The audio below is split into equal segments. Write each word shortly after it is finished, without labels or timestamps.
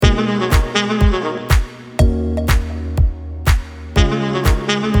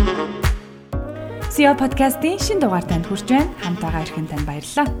SEO подкастын шинэ дугаар танд хүрч байна. Хамтаагаа ирхэн танд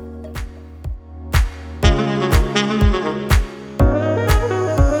баярлалаа.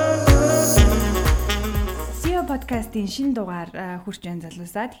 SEO подкастын шинэ дугаар хүрч байна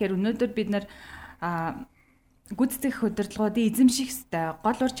залуусаа. Тэгэхээр өнөөдөр бид нар гүйцэтгэх удирдлагуудын эзэмших ёстой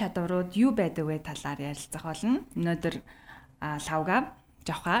гол ур чадварууд юу байдаг вэ талаар ярилцах болно. Өнөөдөр Лавга,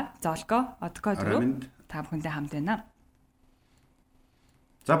 Жавха, Золко, Одко дөрөв та бүхэндээ хамт байна.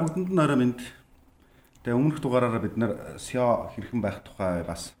 За бүгдэнд нь орой минь. Тэгээ өмнөх дугаараараа бид нар SEO хэрхэн байх тухай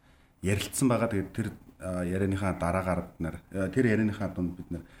бас ярилцсан байгаа. Тэгээд тэр ярианыхаа дараагаар бид нар тэр ярианыхаа дунд бид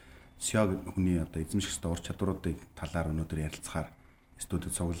нар SEO хүний одоо эзэмших ёстой ур чадваруудын талаар өнөөдөр ярилцахаар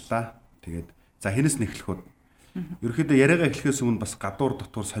студид цуглалаа. Тэгээд за хинээс нэхлэх үү? Ерөнхийдөө яриагаа эхлэхээс өмнө бас гадуур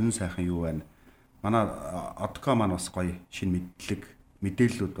дотор сонин сайхан юу байна? Манай Одко маань бас гоё шинэ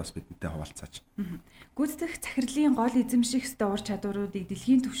мэдээллүүд бас бидэнтэй хуваалцаач. Гүйцэтгэх захирлын гол эзэмших ёстой ур чадваруудыг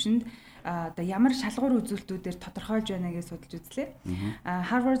дэлхийн түвшинд одоо ямар шалгуур үзүүлэлтүүдээр тодорхойлж байна гэж судалж үзлээ.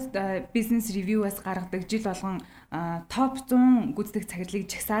 Harvard Business Review-аас гаргадаг жил болгон топ 100 гүйцэтгэх захирлыг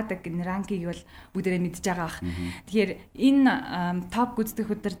жагсаадаг энэ ранкийг бол бүгдээрээ мэдж байгаа бах. Тэгэхээр энэ топ гүйцэтгэх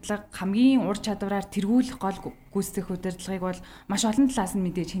удирдлага хамгийн ур чадвараар тэргүүлэх гол гүйцэтгэх удирдлагыг бол маш олон талаас нь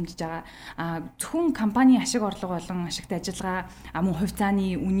мэдээж хэмжиж байгаа. Зөвхөн компанийн ашиг орлого болон ашигт ажиллагаа мөн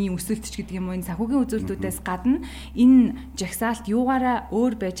хувьцааны үнийн өсөлт ч гэдэг юм уу энэ санхүүгийн үзүүлэлтүүдээс гадна энэ жагсаалт юугаараа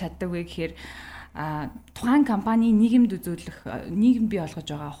өөр байж чаддаг вэ гэхээр тухайн компани нийгэмд үзүүлэх нийгэм бий болгож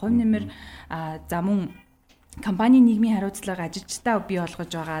байгаа хувь нэмэр за мөн компани нийгмийн хариуцлага ажилчдаа бий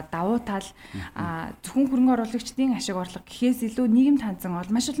болгож байгаа давуу тал зөвхөн хөрөнгө оруулагчдын ашиг орлого гэхээс илүү нийгэм танзан бол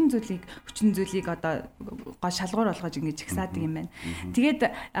маш олон хүчин зүйлийг одоо гол шалгуур болгож ингэж жагсаадаг юм байна. Тэгээд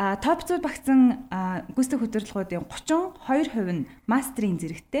топ 100 багцсан гүйцэтгэх удирдлагуудын 32% нь мастерын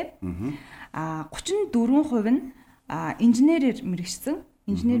зэрэгтэй. 34% нь инженерээр мэргэжсэн,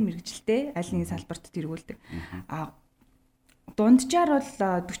 инженер мэргэжилтэй аль нэгэн салбарт тэргүүлдэг. Дунджаар бол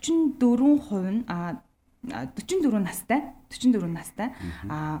 44% нь 44 настай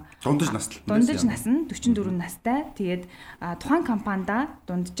дундаж нас нь 44 настай. Тэгээд тухайн компанида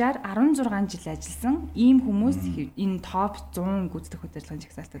дунджаар 16 жил ажилласан ийм хүмүүс энэ топ 100 гүйцэтгэх удирдлагын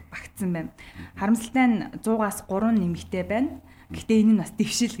жагсаалтад багтсан байна. Харамсалтай нь 100-аас 3 нэмэгтэй байна. Гэхдээ энэ нь бас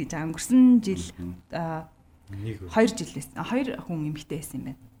дэвшил гэж өнгөрсөн жил 2 хүн нэмэгтэй байсан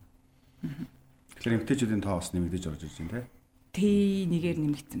юм байна. Тэгэхээр эмэгтэйчүүдийн тоо бас нэмэгдэж орж ирж байна тий, нэгээр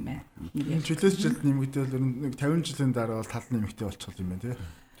нэмэгдсэн байна. Энэ жилээс жилд нэмэгдээл нэг 50 жилийн дараа бол тал нэмэгдээ болчихвол юм байна тий.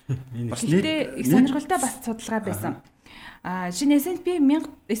 Бас их сонирхолтой бас судалгаа байсан. Шинэ S&P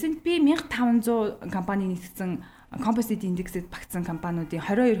 1500 компани нийцсэн Composite Index-д багтсан компаниудын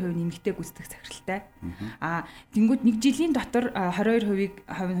 22% нэмэгтэй гүйцэтгэх захиралтай. Тэнгүүд нэг жилийн дотор 22%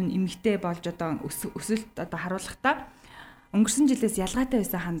 нэмэгтэй болж одоо өсөлт одоо харуулахдаа өнгөрсөн жилээс ялгаатай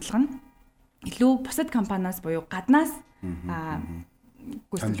байсан хандлага нь илүү бусад компаниас буюу гаднаас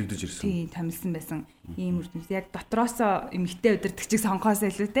томилогдож ирсэн. Тийм, томилсон байсан ийм үр дүн. Яг дотроосоо эмэгтэй удирдагчийг сонгохоос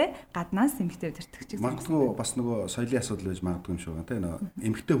илүү те гаднаас эмэгтэй удирдагчийг магадгүй бас нөгөө соёлын асуудал байж магадгүй юм шиг байна те. Нөгөө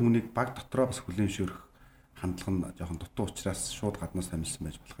эмэгтэй хүнийг баг дотроо бас хүлээмжшөөрөх хандлага нь жоохон дутуу учраас шууд гаднаас томилсон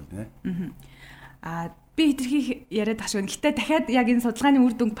байж болох юм те. Би хитрхи яриад ташгүй. Гэтэ дахиад яг энэ судалгааны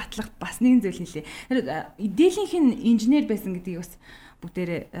үр дүнг батлах бас нэгэн зүйл хэлье. Дийлийнх нь инженер байсан гэдгийг бас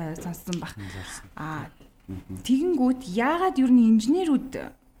бүгдээрээ сонссон баг. Тэгэнгүүт яагаад юу н инженерүүд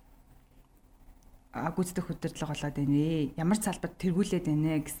гүйцэтгэх удирдлага болоод байна вэ? Ямар салбарт тэргүүлээд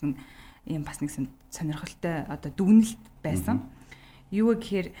байна гэсэн юм бас нэг сонирхолтой одоо дүгнэлт байсан. Юу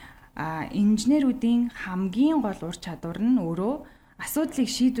гэхээр инженерүүдийн хамгийн гол ур чадвар нь өөрөө асуудлыг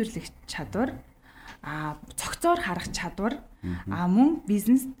шийдвэрлэх чадвар, цогцоор харах чадвар, мөн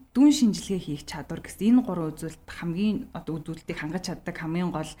бизнес дүн шинжилгээ хийх чадвар гэсэн энэ гурван үзүүлэлт хамгийн одоо үзүүлэлтийг хангаж чаддаг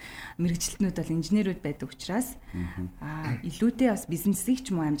хамгийн гол мэрэгчлэтнүүд бол инженерүүд байдаг учраас илүүтэй бас бизнесийг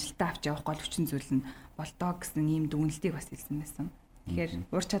ч мөн амжилттай авч явах гол хүчин зүйл нь болдоо гэсэн ийм дүгнэлтийг бас хэлсэн байсан. Тэгэхээр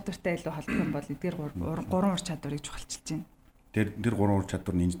ур чадвартай илүү холбох юм бол эдгээр гурван ур чадварыг чухалчилж байна. Тэр гурван ур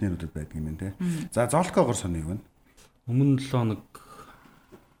чадвар нь инженерүүдэд байдаг юм байна те. За Золкогоор соник байна. Өмнө 7 хоног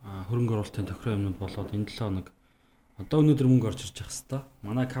хөрөнгө оруулалтын тохироо юмнууд болоод энэ 7 хоног одоо өнөөдөр мөнгө орж ирж явах хэвээр.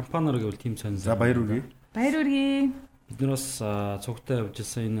 Манай компаниар гэвэл тийм сонир. За баяр үргээ. Бид нар бас цугтай явж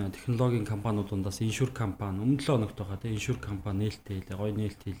ирсэн энэ технологийн компаниуд дундаас иншур компани өмнө 7 хоногт байгаа тийм иншур компани нээлттэй хэлээ, гоё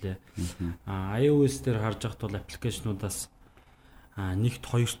нээлттэй хэлээ. iOS дээр харж байхад бол аппликейшнуудаас нэгт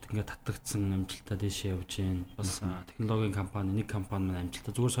хоёрт ингээд татагдсан амжилтаа дэшээ явж байна. Бас технологийн компани нэг компани маань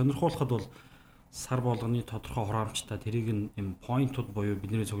амжилтаа зүгээр сонирхуулахад бол сар болгоны тодорхой хураамжтай тэрийг юм поинтууд буюу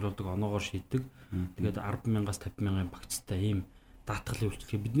бидний цуглуулдаг оноогоор шийддэг. Тэгээд 10,000-аас 50,000 багцтай ийм даатгалын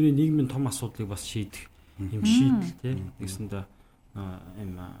үйлчлэг. Бидний нийгмийн том асуудлыг бас шийдэх юм шийдэл тийм. Тэгсэндээ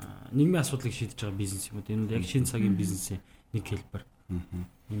ийм нийгмийн асуудлыг шийдэж байгаа бизнес юм уу? Энэ бол яг шинэ цагийн бизнесийн нэг хэлбэр.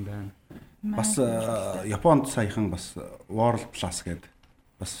 Юм байна. Бас Японд саяхан бас World Plus гэдэг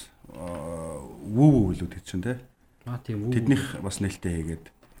бас вүү билүүд хэд чинь те. Тийм үү. Тэднийх бас нээлттэй хийгээд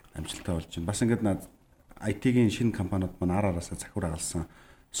амжилттай болж байна. Бас ингээд наад IT-ийн шинэ компаниуд маань араасаа захиур агалсан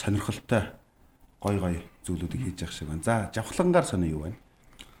сонирхолтой гой зүйлүүдийг хийж явах шиг байна. За, жавхлангаар сони юу байна?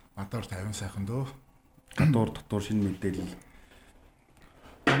 Гадуур 50 сайхан дөө. Гадуур дотор шинэ мэдээлэл.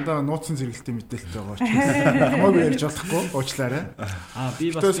 Дандаа нууцын зэрэгэлтэй мэдээлэлтэй байгаа учраас хамаагүй ярьж болохгүй уучлаарай.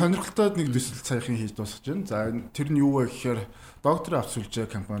 Би бас тэгээд сонирхолтой нэг төсөл саяхан хийж дуусгаж байна. За тэр нь юу вэ гэхээр доктор авсуулжээ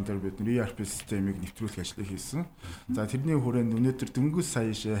компани дээр бид ERP системийг нэвтрүүлэх ажлыг хийсэн. За тэрний хүрээнд өнөөдөр дөнгөж сая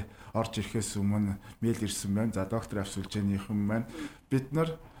орж ирэхээс өмнө мэйл ирсэн байна. За доктор авсуулжээнийхэн маань бид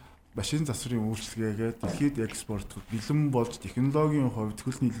нар машин засварын үйлчилгээгээ дэлхийд экспорт бэлэн болж технологийн хувьд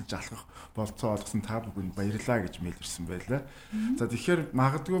хөл нийлүүлж алхах болцоо олгосон та бүхэнд баярлалаа гэж мэйл ирсэн байлаа. За тэгэхээр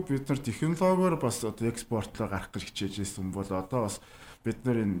магадгүй бид нар технологиор бас одоо экспортлоо гарах гэж хичээж ирсэн бол одоо бас бид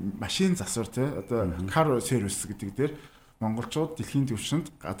нар энэ машин засвар те одоо car service гэдэг дээр монголчууд дэлхийн түвшинд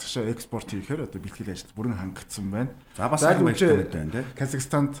гадагшаа экспорт хийхээр одоо бэлтгэл ажил бүрэн хангагдсан байна. За бас сайн байлтай байна те.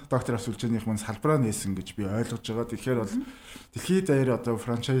 Казахстанд доктор авсуулжээнийх маань салбараа нээсэн гэж би ойлгож байгаа. Тэгэхээр бол дэлхийд даяар одоо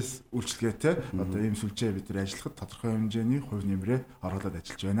франчайз үйлчилгээтэй одоо ийм сүлжээ бид нар ажиллахад тодорхой хэмжээний хувь нэмрээ оруулаад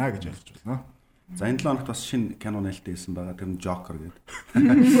ажиллаж байна гэж ойлгож байна. За энэ 7 хоногт бас шинэ кино нээлттэй хийсэн байгаа. Тэр нь Joker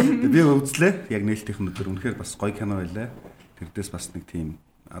гэдэг. Би үзлээ. Яг нээлтийнх нь өдөр үнэхээр бас гоё кино байлаа. Тэрдээс бас нэг тийм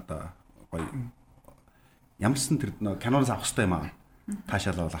одоо гоё ямарсан тэр киноноос авах хэрэгтэй юм аа.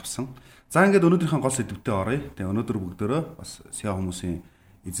 Таашаалал авсан. За ингээд өнөөдрийнхээ гол сэдвүүтээ оръё. Тэгээ өнөөдөр бүгдөө бас SEO хүмүүсийн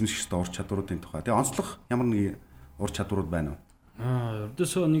эзэмших ёстой ур чадваруудын тухай. Тэгээ онцлог ямар нэг ур чадварууд байна уу?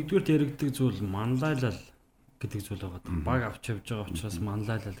 Ердөөсөө нэгдүгээр яригддаг зүйл манлайлал гэдэг зүйл байгаа. Баг авч явж байгаа учраас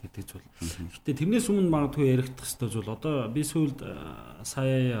манлайлал гэдэг зүйл. Гэтэ тэрнээс өмнө магадгүй яригдах ёстой зүйл. Одоо би сүүлд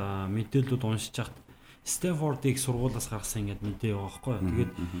сая мэдээлэлүүд уншиж хахад Stanford-ыг сургуулиас гаргасан ингээд мэдээ байгаа байхгүй юу.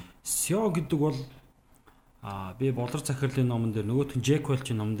 Тэгээд SEO гэдэг бол би болор захирлын номон дээр нөгөөх нь Jack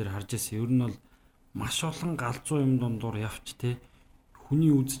Welch-ийн номон дээр харж байсан. Ер нь бол маш олон галзуу юм дундуур явч те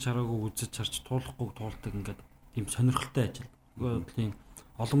хүний үзэж хараагүй үзэж харж туулахгүй туулдаг ингээд тийм сонирхолтой ажил. Нөгөөдлийн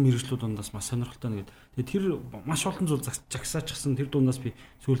олон мэрэгжлүүд дундаас маш сонирхолтой нэгэд. Тэгээ тэр маш олон зүйл жагсаачихсан тэр дундаас би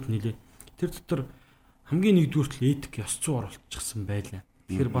сүүлд нэлээ. Тэр дотор хамгийн нэгдүгürt л этик ёс зүй оруулчихсан байлаа.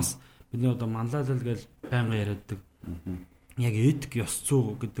 Тэгэхээр бас бидний одоо манлайлал гэж байнга яриаддаг. Яг этик ёс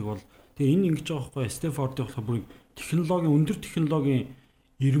зүй гэдэг бол тэгээ энэ ингэж байгаа байхгүй Стэнфордын болохоор бүр технологийн өндөр технологийн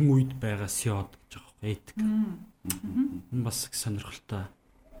 90 үед байгаа SEO гэж байгаа байхгүй этик. Энэ бас сонирхолтой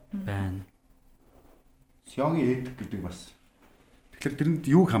байна. SEO-гийн этик гэдэг бас тэгэхээр тэрэнд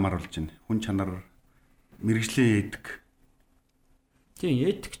юуг хамааруулж байна? Хүн чанар, мэрэгжлийн этик. Тийм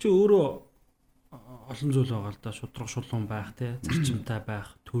этик чи өөрөө олон зүйл байгаа л да. Шудраг шулуун байх те, зарчимтай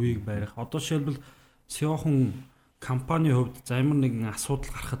байх, төвийг барих. Одоо жишээлбэл SEO хүн компани хувьд за ямар нэгэн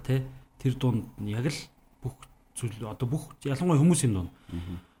асуудал гарахад те тэр дунд яг л бүх зүйл одоо бүх ялангуяа хүмүүсийн дунд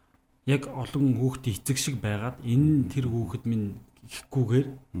яг олон хүүхдийн эцэг шиг байгаад энэ тэр хүүхэд минь ихэхгүйгээр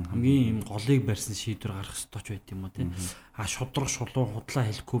хамгийн юм голыг барьсан шийдвэр гаргах ёстой ч байт юм уу тийм шудраг шулуун худлаа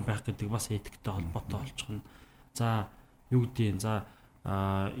хэлэхгүй байх гэдэг бас этиктэй холбоотой болчихно. За юу гэдгийг за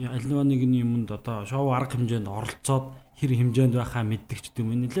альва нэгний юмд одоо шоу арга хэмжээнд оролцоод хэр хэмжээнд байхаа мэддэг ч гэдэм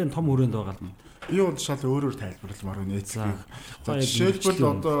юм нэлээд том хүрээнд байгаа л. Би бол шал өөрөөр тайлбарламаар байна этикийг. За жишээлбэл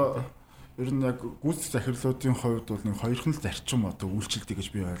одоо ер нь яг гүйцэтгэх захирлуудын хувьд бол нэг хоёрхан л зарчим одоо үйлчлдэг гэж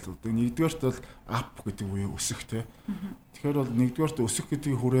би ойлгодог. Нэгдүгээрт бол ап гэдэг үе өсөх те. Тэгэхээр бол нэгдүгээрт өсөх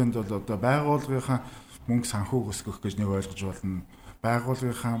гэдэг хүрээнд бол одоо байгууллагынхаа мөнгө санхүүг өсгөх гэж нэг ойлгож болно.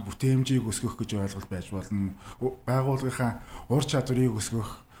 Байгууллагынхаа бүтээмжийг өсгөх гэж ойлголт байж болно. Байгууллагынхаа ур чадварыг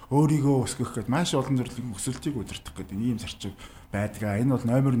өсгөх, өөрийгөө өсгөх гэд маш олон төрлийн өсөлтийг удирдах гэдэг ийм зарчим байдаг. Энэ бол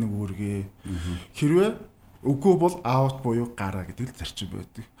номер 1 үүргээ. Хэрвээ үгүй бол аут буюу гараа гэдэг л зарчим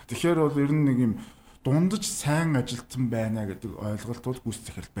байдаг. Тэгэхээр бол ер нь нэг юм дундаж сайн ажилтсан байна гэдэг ойлголт бол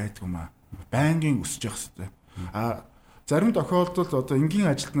гүйцэтгэх захирал байдаг юм аа. Байнгын өсөж явах хэрэгтэй. Зарим тохиолдолд одоо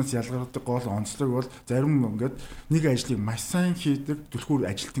энгийн ажилтнаас ялгардаг гол онцлог бол зарим ингээд нэг ажлыг маш сайн хийдэг түлхүүр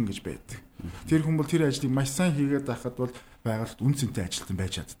ажилтан гэж байдаг. Тэр хүн бол тэр ажлыг маш сайн хийгээд байхад бол байгальд үн цэнтэй ажилтан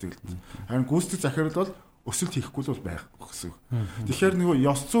байж чаддаг л. Харин гүйцэтгэх захирал бол өсөлт хийхгүй л байх гэсэн. Тэгэхээр нөгөө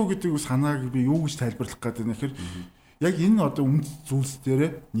ёс зүй гэдэг санааг би юу гэж тайлбарлах гэдэг нь гэхээр яг энэ одоо үнд зүйлс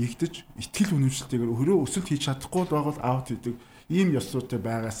дээр нэгдэж ихтгэл үнэмшилтэйгээр өөрөө өсөлт хийж чадахгүй л байгаа бол аут хийдэг ийм ёс зүйтэй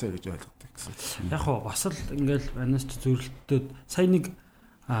байгаасаа гэж ойлгодог гэсэн. Яг хоо бас л ингээл анаас ч зөвлөлтөд сая нэг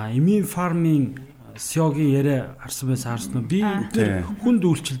эмийн фармын SEO-гийн яриа харсан уу? Би хүнд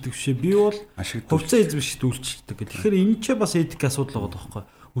үйлчилдэг бишээ. Би бол хувьцаа эзэмшигт үйлчилдэг. Тэгэхээр энэ ч бас этик асуудал байгаа байхгүй.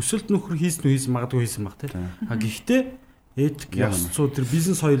 Өсөлт нөхөр хийсэн үү магадгүй хийсэн баг тийм. Гэхдээ этик ёс зүй тэр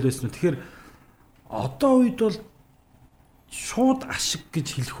бизнес соёл байсан нь. Тэгэхээр одоо үед бол шууд ашиг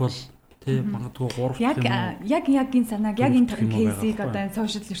гэж хэлэх бол тий магадгүй 3 яг энэ санааг яг энэ кейсийг одоо энэ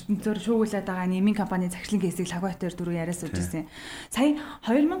сошиал ертөнцөөр шуугуулад байгаа нэмийн компани захирлын кейсийг лагуатер дөрөв яриас үзсэн. Сая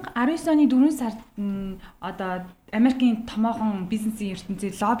 2019 оны 4 сард одоо Америкийн томоохон бизнесийн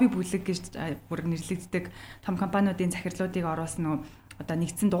ертөнцийн лобби бүлэг гэж бүр нэрлэгддэг том компаниудын захирлуудыг оруулсан одоо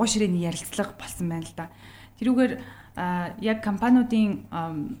нэгдсэн дугуй ширээний ярилцлага болсон байна л да. Тэрүүгээр яг компаниудын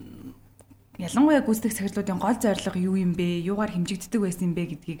ялангуяа гүйцэтгэх захирлуудын гол зорилго юу юм бэ? Юугаар хэмжигддэг байсан юм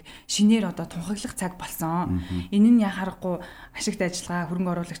бэ гэдгийг шинээр одоо тунхаглах цаг болсон. Энэ нь яхахгүй ашигт ажиллагаа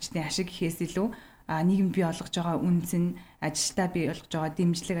хөрөнгө оруулагчдын ашиг гэхээс илүү нийгэмд бий болгож байгаа үнц нь ажилтаа бий болгож байгаа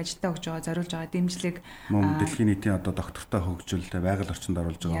дэмжлэг, ажилтаа өгж байгаа зориулж байгаа дэмжлэг дэлхийн нийтийн одоо доктортой хөгжил, байгаль орчинд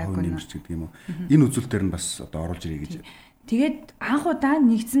оруулж байгаа хувь нэмэрч гэдэг юм уу. Энэ үзүүлэлтээр нь бас одоо оруулж ирээ гэж. Тэгээд анх удаа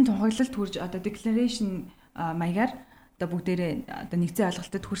нэгдсэн тунхаглалт хүрж одоо declaration маягаар одоо бүгдээрээ одоо нэгдсэн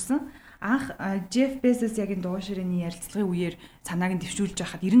ойлголтод хүрсэн. Анх Jeff Bezos яг энэ дугуй ширээний ярилцлагын үеэр санааг нь дэвшүүлж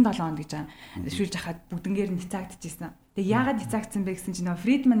байхад 97 онд гэж байгаа. Дэвшүүлж байхад бүгднгээр нь цаагдчихсэн. Тэгээ яагаад цаагдсан бэ гэсэн чинь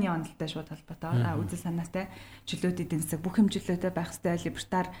Friedman-ы онолтой шууд холбоотой. Үзэл санаатай чөлөөт эдийн засаг бүх хэмжүүлэлтэй байх ёстой,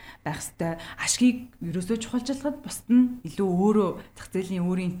 либертар байх ёстой. Ашгийг ерөөсөө чухалчилгад бусд нь илүү өөрөө зах зээлийн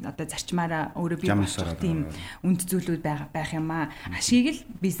өөрийн одоо зарчмаараа өөрөө бий болгох тийм үнд зүйлүүд байх юм аа. Ашгийг л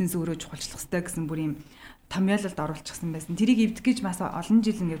бизнес өөрөө чухалчлах ёстой гэсэн бүр юм томьёололд оруулчихсан байсан. Тэрийг эвдэх гэж бас олон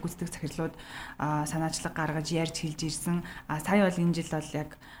жил ингээ гүйцэтгэх захирлууд санаачлаг гаргаж ярьж хэлж ирсэн. Сая бол энэ жил бол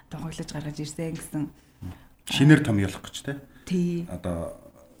яг тунхаглаж гаргаж ирсэн гэсэн. Шинээр томьёолох гэж тий. Одоо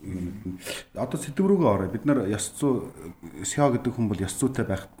сэдв рүүгээ орё. Бид нар ёс зүй SEO гэдэг хүн бол ёс зүйтэй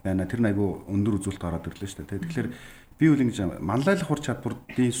байх байна. Тэр нь айгүй өндөр үзүүлэлт гараад ирлээ шүү дээ. Тэгэхээр би үл ингэж манлайлах ур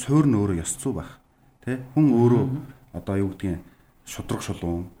чадварын суурь нь өөрөө ёс зүй байх. Хүн өөрөө одоо юу гэдгийг шудраг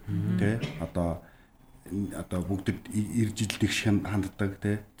шулуун одоо бүгдэд ирж идэх ханддаг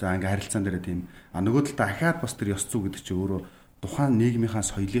за ингээ харилцаан дээр тийм нөгөө талд дахиад бас тэр ёс зүй гэдэг чинь өөрөө тухайн нийгмийнхаа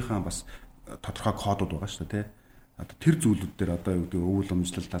соёлынхаа бас тодорхой кодууд байгаа шүү дээ одоо тэр зүйлүүд дээр одоо юу гэдэг өвөл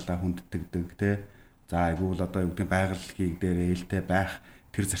өмжлөл талаа хүндэтгдэг за айгуул одоо юу гэдэг байгальлыг дээр ээлтэй байх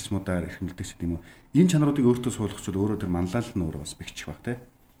тэр зарчмуудаар эрхэмлдэг ч гэдэм үү энэ чанаруудыг өөртөө суулгахчвал өөрөө тэр манлайлал нь өөрөө бас бэхжих баг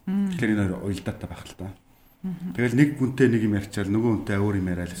тэгэхээр энэ уялдаатай байх л та тэгэл нэг хүнтэй нэг юм ярьчаал нөгөө хүнтэй өөр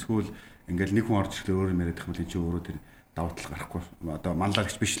юм яриад эсвэл ингээл нэг хүн орж ирэхдээ өөр юм яриад их юм л энэ чинь өөрөө тэр давуу тал гарахгүй одоо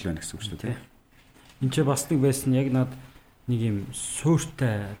манлайлагч биш л байна гэсэн үг шүү дээ энэ ч бас нэг байсан яг над нэг юм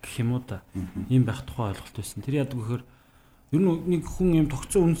суурьтай гэх юм уу да ийм байх тухай ойлголт байсан тэр яадаг гэхээр ер нь нэг хүн юм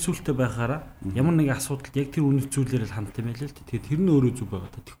тогтсон үнэлцүүлэлтэй байхаараа ямар нэгэн асуудалд яг тэр үнэлцүүлэлээр л хандсан байлээ л тэгээд тэр нь өөрөө зүг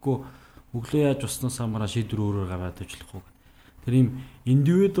байгаа та тэгэхгүй өглөө яаж уснаас хамаараа шийдвэр өөрөөр гаргаад ажиллахгүй тэр ийм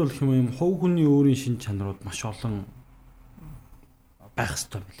индивидуал гэх юм хувь хүний өөрийн шин чанарууд маш олон байх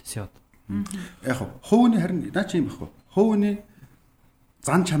ёстой байлээ SEO яг хувийн харин наа чи юм байхгүй хувийн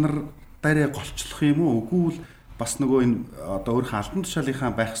зан чанар дээрээ голчлох юм уу үгүй л бас нөгөө энэ одоо өөрийнхөө алтан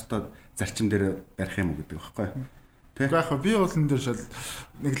тушаалынхаа байх ёстой зарчим дээр барих юм уу гэдэг байхгүй тийм яг би бол энэ дээр шал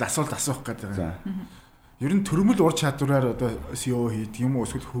нэг л асуулт асуух гэдэг юм ер нь төрөмөл ур чадвараар одоо SEO хийдэг юм уу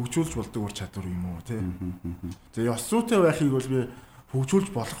эсвэл хөгжүүлж болдог ур чадвар юм уу тийм тэгээ ёс зүйтэй байхыг бол би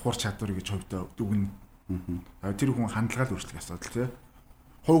хөгжүүлж болох ур чадвар гэж хувьдаа дүгнэ тэр хүн хандлагаа л өөрчлөх асуудал тийм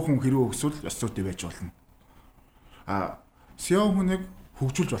хувь хүн хэрвээ өсвөл ёс зүйтэй байж болно. SEO хүнийг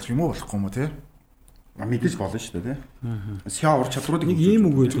хөгжүүлж болох юм уу болохгүй юм уу те? Мэдээж болно шүү дээ те. SEO ур чадваруудыг нэг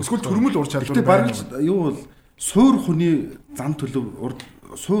ийм үг байдаг. Эсвэл төрөмөл ур чадвар байна. Юу бол суур хүний зан төлөв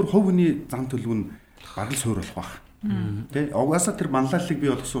суур хувь хүний зан төлөв нь баг л суур болох байх. Тэ? Угаасаа тэр манлайллыг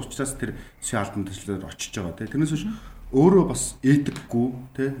бий болгосон учраас тэр SEO албан төслөөр очиж байгаа те. Тэрнээс биш өөрөө бас этикгүй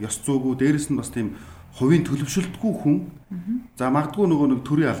те ёс зүйгүй дээрэс нь бас тийм хувийн төлөвшөлтгүй хүн за магадгүй нөгөө нэг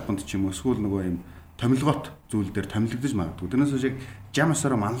төрийн албанд ч юм уу эсвэл нөгөө юм томилгоот зүйл дээр томилогдож магадгүй. Тэрнээс шиг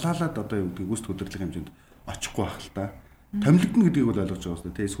жамсараа манлайлаад одоо юу гэдэг гүйцэтгэх удирдлагын хэмжээнд очихгүй байх л та. Томилогдно гэдгийг бол ойлгож байгаа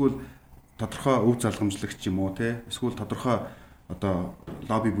шүү дээ. Эсвэл тодорхой өв залгамжлагч юм уу те эсвэл тодорхой одоо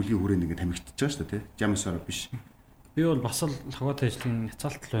лобби бүлгийн хүрээнд ингэ тамигдчихж байгаа шүү дээ. Жамсараа биш. Би бол бас л логотой ажлын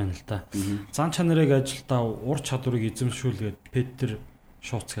няцаалтал байна л да. Зан чанарыг ажилдаа ур чадварыг эзэмшүүлгээд Петр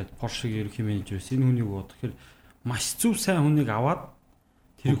Шуц гэдэг Porsche-ийн ерөнхий менежерс энэ хүнийг бод. Тэгэхээр маш зөв сайн хүнийг аваад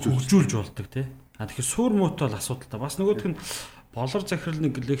тэрийг хөгжүүлж болдог тий. Тэгэхээр суур муутай бол асуудалтай. Бас нөгөөх нь болор захирал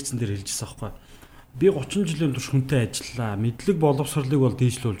нэг лекцэн дээр хэлжсэн аахгүй. Би 30 жилийн турш хүнтэй ажиллаа. Мэдлэг боловсролыг бол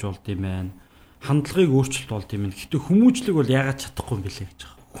дийшлүүлж болд юм байна. Хандлагыг өөрчилж болд юм байна. Гэхдээ хүмүүжлэг бол яагаад чадахгүй юм бэлээ гэж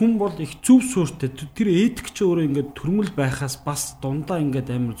байгаа. Хүн бол их зөв суурьтай. Тэр этик ч өөрөө ингээд төрмөл байхаас бас дундаа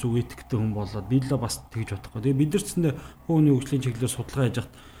ингээд амар зөв этиктэй хүн болоод би л бас тэгж бодохгүй. Тэгээ бид нар ч хөөний хөгжлийн чиглэлээр судалгаа хийж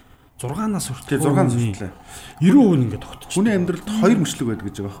хат 6-наас хүртэл 6-наас хүртэл 90% ингээд тогтчих. Хүний амьдралд хоёр мөчлөг байдаг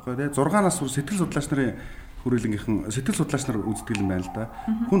гэж байгаа байхгүй тий. 6-наас хүртэл сэтгэл судлаач нарын хүрээлэнгийнхэн сэтгэл судлаач нар үздэг юм байна л да.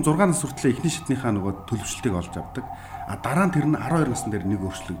 Хүн 6 нас хүртлээр эхний шатныхаа нөгөө төлөвшлтийг олж авдаг. Дараа нь тэр нь 12 насны дээр нэг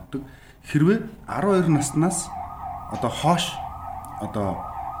өөрчлөгддөг. Хэрвээ 12 наснаас одоо хоош одоо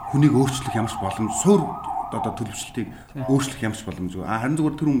хүнийг өөрчлөх ямарч боломж суур одоо төлөвшлтийг өөрчлөх ямарч боломжгүй. Харин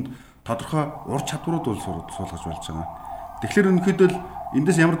зүгээр тэр хүнд тодорхой ур чадварууд бол суулгаж болж байгаа. Тэгэхээр өнөөхдөө л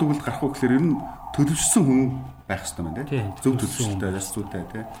эндээс ямар дүгнэлт гарах вэ гэхээр ер нь төлөвшсөн хүн байх хэрэгтэй байна тийм. Зөв төлөвшлөлтэй, яс зүйтэй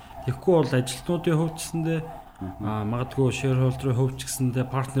тийм. Тэгэхгүй бол ажилтнуудын хөвчсөндөө магадгүй shareholder-ийн хөвч гэсэндээ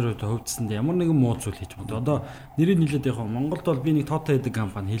партнерийн хөвчсөндөө ямар нэгэн муу зүйл хийж байна. Одоо нэрийг нийлээд яг Монголд бол би нэг тоотой гэдэг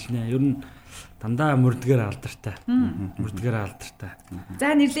компани хэлнэ. Ер нь дандаа мөрдгөр алдартай. Мөрдгөр алдартай.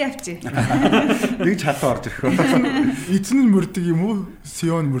 За нэрлээ авчи. Нэг чатаа орж ирэх. Эзэн нь мөрдөг юм уу?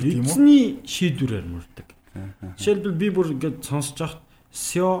 CEO нь мөрдөг юм уу? Эзний шийдвэрээр мөрдөг. Жишээлбэл би бүр ингэж сонсож байхад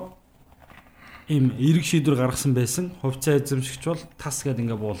CEO им эрг шийдвэр гаргасан байсан. Хувьцаа эзэмшигч бол тас гэдээ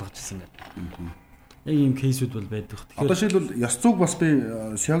ингээ буулгажсэн гэдэг. Яг ийм кейсүүд бол байдаг. Одоо жишээлбэл ёс зүйг бас би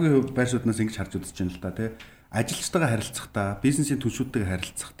CEO-гийн байршууднаас ингэж харж үзэж байна л да тий. Ажилчтайгаа харилцахдаа, бизнесийн түншүүдтэйгээ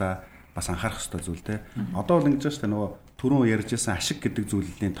харилцахдаа бас анхаарах хэрэгтэй зүйл тий. Одоо бол ингэж байна шүү дээ нөгөө түрүүн ярьж байсан ашиг гэдэг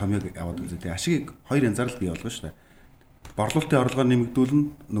зүйлийн томьёог яваад үзээ тий. Ашигыг хоёр янзаар л бий болгоно шүү дээ. Борлуулалтын орлогоо нэмэгдүүлнэ,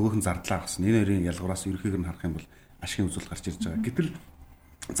 нөгөөх нь зардлаа гаргасна. Энэ хоёрын ялгуураас ерөнхийдөө нь харах юм бол ашигын үзүүлэлт гарч ирж байгаа. Гэтэл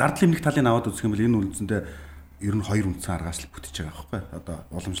зардлын нэг талыг аваад үзэх юм бол энэ үлдсэндээ ер нь хоёр үндсэн аргаас л бүтэж байгаа байхгүй. Одоо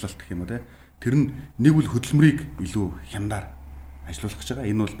уламжлалт гэх юм уу тий. Тэр нь нэг үл хөдөлмөрийг илүү хямдаар ажилуулах гэж байгаа.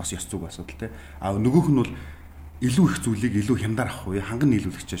 Энэ бол бас ёс зүйн асуудал тий. Нөгөөх нь бол илүү их зүйлийг илүү хямдаар авах уу, ханган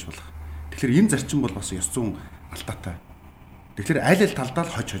нийлүүлэгчээс болох. Тэгэхээр энэ зарчим бол бас ёс зүйн алдаатай. Тэгэхээр аль аль талдаа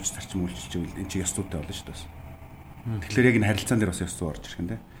л хож зарчим үйлчилж байвал энэ чинь ёс зүйтэй болно шүү дээ. Тэгэхээр яг энэ харилцаан дээр бас ёс зүй орж ирэх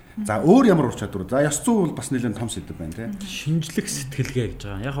юм тий. За өөр ямар ур чадвар. За ёс зүй бол бас нэлээд том сэдв байна тий. Шинжлэх сэтгэлгээ гэж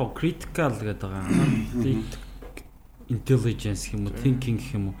байгаа. Яг хоо critical гэдэг байгаа. Intelligence юм уу, thinking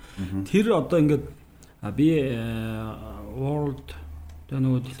гэх юм уу. Тэр одоо ингээд би World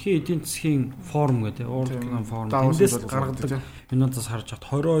нөгөө дэлхийн эдийн засгийн форум гэдэг World Economic Forum эндээс гаргадаг юунаас харж хат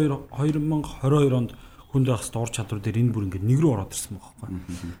 2022 онд хүнд байх хэвээр ур чадвар дээр энэ бүр ингээд нэг рүү ороод ирсэн байгаа байхгүй.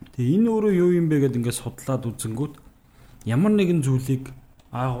 Тэгээ энэ өөрөө юу юм бэ гэдээ ингээд судлаад үзэнгүүт ямар нэгэн зүйлийг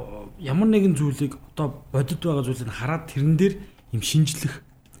одоо бодит байгаа зүйлийг хараад тэрэн дээр юм шинжлэх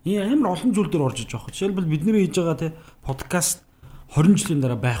амар олон зүйл дээр орж иж байгаа. Жишээлбэл бидний хийж байгаа те подкаст 20 жилийн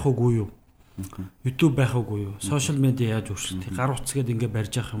дараа байх уугүй юу? YouTube байх уугүй юу? Сошиал медиа яаж өөрчлөлт? Гар утсгээд ингээ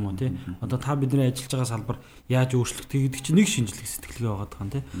барьж явах юм уу те? Одоо та бидний ажиллаж байгаа салбар яаж өөрчлөх гэдэг чинь нэг шинжлэх сэтгэлгээ байгаа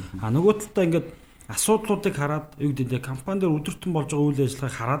даа те. Нөгөө талдаа ингээд асуудлуудыг хараад юу гэдэг компани дээр өдөртөн болж байгаа үйл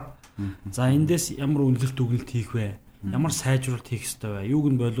ажиллагааг хараад за эндээс ямар үнэлэлт дүгнэлт хийх вэ? Ямар сайжруулалт хийх ёстой вэ?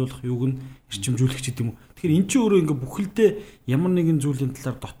 Юуг нь болиулах, юуг нь эрчимжүүлэх гэдэг юм уу? Тэгэхээр эн чинь өөрөө ингээ бүхэлдээ ямар нэгэн зүйлийн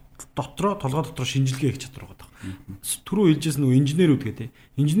талаар толгой дотор шинжилгээ хийх чадвар байгаа. Түрүү хэлжсэн нөгөө инженерүүд гэдэг.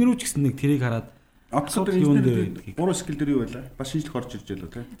 Инженерүүд ч гэсэн нэг тэрийг хараад одоо инженерүүд гурван скил дээр юу байлаа? Бас шинжлэх орж ирж байлаа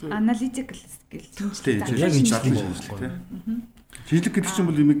тий. Analytical skill. Яг шинжлэх. Шинжлэх гэдэг чинь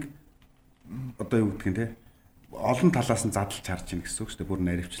бол юмэг одоо юу гэдгийг тий. Олон талаас нь задлж харж ийн гэсэн үг шүү дээ. Бүр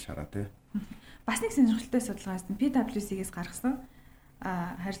наривчлж хараа тий. Бас нэг сонирхолтой судалгаа хийсэн PwC-гээс гаргасан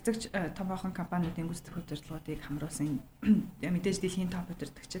харилцагч томоохон компаниудын гүйцэтгэх удирдлагуудыг хамруулсан мэдээж дэлхийн топ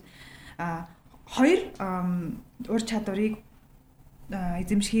удирдагчид хоёр ур чадварыг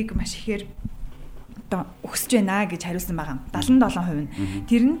эзэмшихийг маш ихээр одоо өсөж байна гэж хариулсан байгаа. 77% нь.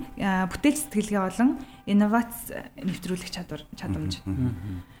 Тэр нь бүтээл сэтгэлгээ болон инновац нэвтрүүлэх чадамж.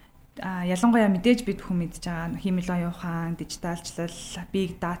 Ялангуяа мэдээж бид бүхэн мэдж байгаа химэл оюун ухаан, дижиталчлал,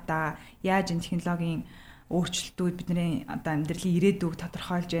 big data, яаж энэ технологийн өөрчлөлтүүд бидний одоо амьдралын ирээдүйг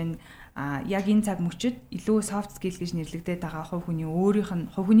тодорхойлж байна. Яг энэ цаг мөчид илүү soft skill гэж нэрлэгдээд байгаа хувь хүний өөрийнх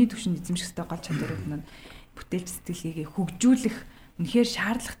нь хувь хүний түвшинд эзэмших ёстой гол чадварууд нь бүтээлч сэтгэлгээгээ хөгжүүлэх үнэхээр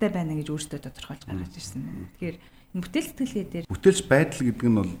шаардлагатай байна гэж өөртөө тодорхойлж гаргаж ирсэн. Тэгэхээр энэ бүтээл сэтгэлгээ дээр бүтээлч байдал гэдэг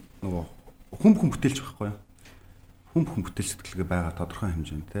нь бол нөгөө хүн бүтээлч байхгүй юу? Хүн бүтээлч сэтгэлгээ байгаа тодорхой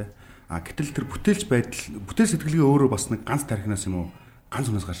хэмжээнд те. Гэтэл тэр бүтээлч сэтгэлгээ өөрөө бас нэг ганц тархинаас юм уу ганц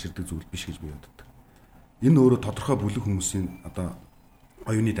хүнээс гарч ирдэг зүйл биш гэж би боддог. Энэ өөрөө тодорхой бүлэг хүмүүсийн одоо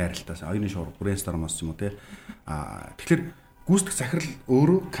оюуны дайралтаас, оюуны шуурга, брейнстормоос юм уу те. Тэгэхээр гүйцэтгэх захирал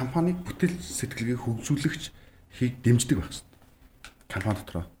өөрөө компаниг бүтээлч сэтгэлгээ хөгжүүлэгч хийг дэмждэг байх хэрэгтэй. Компани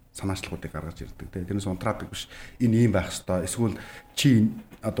дотроо санаачлагуудыг гаргаж ирдэг те. Тэрнээс унтраадаг биш. Энэ ийм байх хэрэгтэй. Эсвэл чи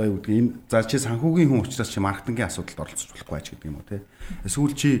одоо юу гэдэг энэ за чи санхүүгийн хүн учраас чи маркетингийн асуудалд оролцож болохгүй ч гэдэг юм уу те.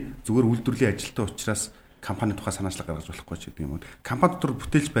 Эсвэл чи зүгээр үйлдвэрлэлийн ажилтан учраас компани тухай санаачлаг гаргаж болохгүй ч гэдэг юм уу. Компани дотор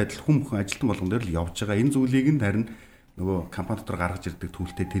бүтээлч байдал хүн ажилтан болгон дээр л явж байгаа. Энэ зүйлийг нь харин нөгөө компани дотор гаргаж ирдэг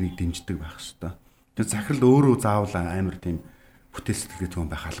төлөлтэй тэрийг дэмждэг байх хэрэгтэй. Тэр захирал өөрөө заавал амар тийм бүтээл сэтгэлгээтэй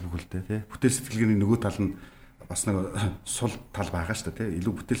хүн байх албагүй л дээ тий. Бүтээл сэтгэлгээний нөгөө тал нь бас нэг сул тал байгаа шүү дээ тий.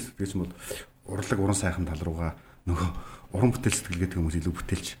 Илүү бүтээл сэтгэлгээч бол урлаг уран сайхан тал руугаа нөгөө уран бүтээл сэтгэлгээтэй хүмүүс илүү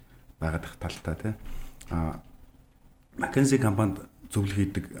бүтээлч байгаад их талтай тий. McKinsey компанид зөвлөх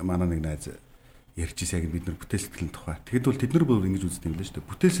хийдэг манай нэг найз ярьжсэн яг бид нар бүтээл сэтгэлийн тухай. Тэгэд бол тэд нар бүр ингэж үздэг юм л шүү дээ.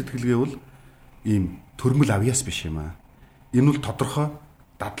 Бүтээл сэтгэлгээ бол ийм төрмөл авьяас биш юм аа. Энэ бол тодорхой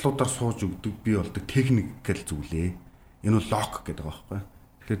дадлуудаар сууж өгдөг бий болдог техник гэж зүйлээ. Энэ бол лок гэдэг байгаа байхгүй.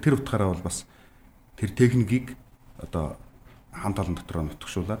 Тэгэхээр тэр утгаараа бол бас тэр техникийг одоо хамт олон дотроо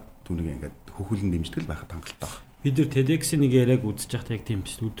нутгшуулаад түүнийг ингээд хөхүүлэн дэмждэг л байхад хангалттай байна. Бид нар TEDx-ийн нэг яриаг үзэж байхдаа яг тийм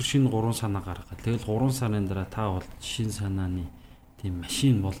биш. Өдөр шинэ 3 санаа гаргаад. Тэгэл 3 сарын дараа та бол шинэ санааны тийм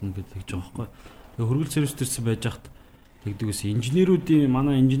машин болно гэдэг ч байгаа байхгүй. Тэгээ хөргөл сервис төрсэн байж хат тэгдэг ус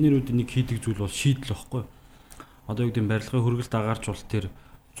манай инженерүүдийн нэг хийдэг зүйл бол шийдэл байхгүй. Одоо юу гэдэг барилгын хөргөлд агаарч бол тэр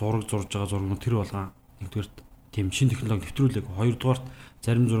зураг зурж байгаа зураг тэр болгоо нэгдүгээр тийм шинэ технологи нэвтрүүлэг, хоёрдугаарт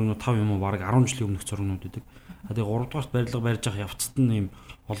зарим зурагнууд 5 юм уу бараг 10 жилийн өмнөх зурагнууд гэдэг. Тэгээ гуравдугаарт барилга барьж байгаа явцад нь ийм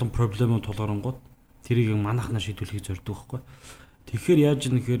олон проблемууд тулгарнгууд тэрийг манайхнаар шийдвэрлэхийг зорддог байхгүй. Тэгэхээр яаж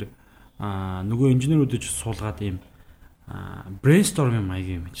нэхэр нөгөө инженерүүд ч суулгаад ийм брейнсторминг маяг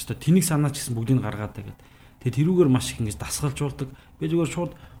юм чи. Тэнийг санаач гэсэн бүгдийг гаргаад байгаа гэдэг. Тэгээ тэрүүгээр маш их ингэж дасгалжуулдаг. Би зүгээр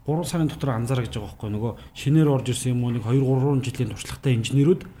шууд 3 сарын дотор анзаарах гэж байгаа байхгүй. Нөгөө шинээр орж ирсэн юм уу нэг 2-3 жилийн туршлагатай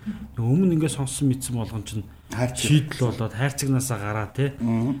инженерүүд өмнө ингээд сонссон мэдсэн болгон чинь шийдэл болоод хайрцагнаасаа гараа тий.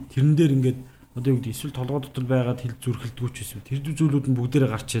 Тэрэн дээр ингээд одоо юу гэдэг эсвэл толгой дотор байгаад хил зүрхэлдгүүч эсвэл тэр зүйлүүд нь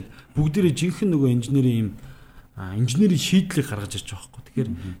бүгдээрээ гарчээд бүгдээрээ жинхэнэ нөгөө инженерийн шийдлийг гаргаж ирж байгаа байхгүй. Тэгэхээр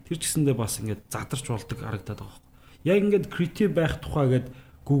тэр ч гэсэндээ бас ингээд задарч болдог харагдаад байгаа байхгүй. Яг ингээд креатив байх тухай гээд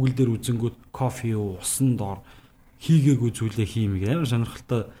Google дээр үзэнгүүт кофе юу усан доор хийгээгүй зүйлээ хиймэг амар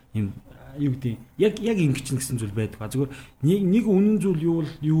сонирхолтой юм юу гэдэг яг ингэч гэсэн зүйл байдаг. Зүгээр нэг үнэн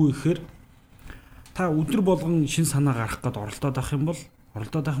зүйл юу гэхээр та өдөр болгон шин санаа гаргах гээд оролдоод авах юм бол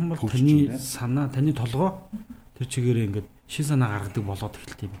таны санаа, таны толгой тэр чигээрээ ингээд шин санаа гаргадаг болоод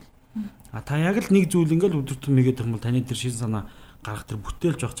эхэлт юм байна. Та яг л нэг зүйл ингээд өдөрт мэгээд юм бол таны тэр шин санаа гаргах тэр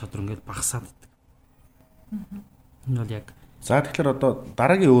бүтээлж явах чадвар ингээд багасаад байдаг. Энэ бол яг. За тэгэхээр одоо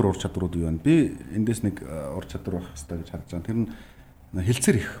дараагийн өөр ур чадварууд юу вэ? Би эндээс нэг ур чадвар байх хэрэгтэй гэж харж байгаа. Тэр нь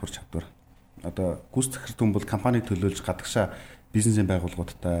хэлцээр их ур чадвар. Одоо гүйцэтгэх хүн бол компани төлөөлж гадагшаа бизнесийн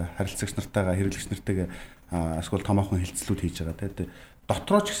байгууллагуудтай, харилцагч нартайгаа, хэрэглэгч нартайгаа эсвэл томоохон хэлцлүүд хийж байгаа тийм.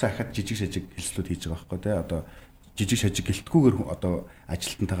 Дотроо ч гэсэн ахад жижиг шажиг хэлцлүүд хийж байгаа байхгүй тийм. Одоо жижиг шажиг гэлтгүүгээр одоо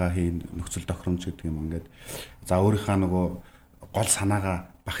ажилтнтайгаа хийн нөхцөл тохиромж гэдэг юм ингээд. За өөрийнхөө нөгөө гол санаагаа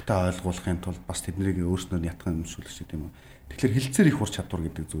багтаа ойлгуулахын тулд бас тэднийг өөрснөө ятган юмшуулах гэдэг юм. Тэгэхээр хэлцээр их ур чадвар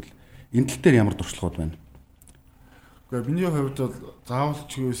гэдэг зүйл энэ тал дээр ямар дуршлагууд байна? Гэхдээ миний хувьд бол заавал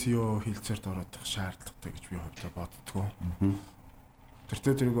ч SEO хэлцээрд ороод их шаардлагатай гэж би хувьдаа боддгоо.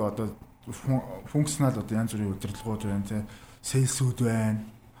 Тэртээ тэрийг одоо функционал одоо янз бүрийн удирдлагууд байна те сейлсүүд байна.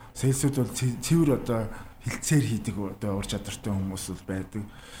 Сейлсүүд бол цэвэр одоо хэлцээр хийдэг одоо ур чадвартай хүмүүс бол байдаг.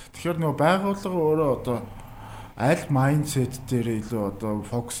 Тэгэхээр нөгөө байгууллага өөрөө одоо аль майндсет дээр илүү одоо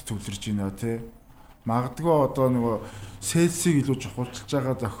фокус төвлөрж байна те. Магадгүй одоо нөгөө сейлсийг илүү чухалчилж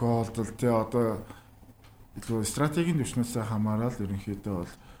байгаа тохиолдолд те одоо илүү стратегийн түвшнээс хамаарал ерөнхийдөө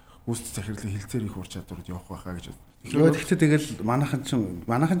бол гүйцэтгэх захирлын хэлцээр их ур чадварууд явах байхаа гэж байна. Тэгэхээр тэгэл манайхан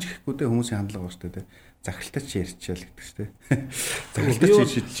ч ихэхгүй дээ хүмүүсийн хандлага ба штэ те. Захиралтай ч ярьчаал гэдэг штэ. Захиралтай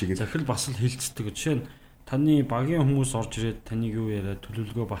ч шийдчихээ. Захирал бас л хэлцдэг. Жишээ нь таны багийн хүмүүс орж ирээд таныг юу яриа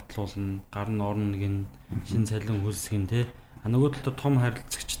төлөвлөгөө батлуулна, гар нь орно гин шин цалин хөлсгэн те. Нөгөө талд том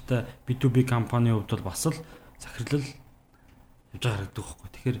харилцагчтай B2B компанийн хувьд бол бас л захирлал явж харагддаг байхгүй.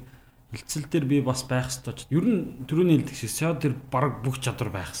 Тэгэхээр хэлцэл дээр би бас байх ёстой. Ер нь түрүүний хэлдэг шиг SEO дээр баг бүх чадвар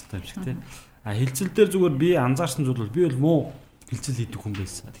байх ёстой юм шиг те. Хэлцэл дээр зүгээр би анзаарсан зүйл бол би бол муу хэлцэл хийдэг хүн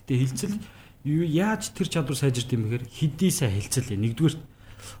байсан. Гэтэ хэлцэл яаж тэр чадвар сайжирд юм бэхээр хэдий сайн хэлцэл нэгдүгээр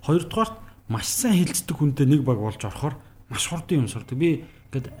хоёрдугаарт маш сайн хэлцдэг хүнтэй нэг баг болж орохоор маш хурдан юм сурдаг. Би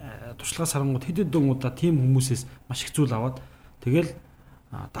ингээд туршлагаас харангууд хэд хэдэн удаа тийм хүмүүсээс маш их зүйл аваад тэгэл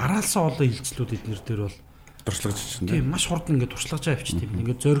дараалсан олон хэлцлүүд эднэр дээр бол туршлагаж чинь тийм маш хурдан ингээд туршлагаж авчихдээ юм.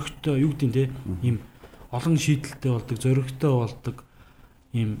 Ингээд зөрөгтэй юу гэдэг те ийм олон шийдэлтэй болдог, зөрөгтэй болдог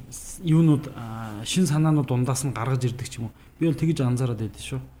ийм юунууд шин санаанууд дундаас нь гаргаж ирдэг ч юм уу. Би бол тэгж анзаараад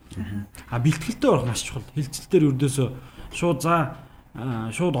байдсан шүү. Бэлтгэлтэй орох маш чухал. Хэлцэлтээр ердөөсөө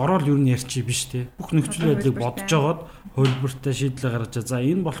шууд ороод юу нь ярьчих биш те. Бүх нөхцөл байдлыг бодож жагаад хөлбөртэй шийдлээ гаргаж за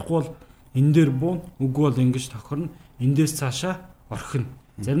энэ болохгүй бол энэ дээр буун, үгүй бол ингэж тохирно. Эндээс цаашаа орхино.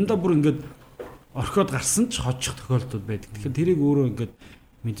 Заримдаа бүр ингээд орхиод гарсан ч хоцчих тохиолдол байдаг. Тэгэхээр тэрийг өөрөө ингээд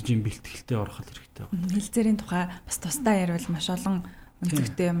мэдж юм бэлтгэлтэй орох хэрэгтэй байна. Хэлцээрийн тухай бас тусдаа ярил маш олон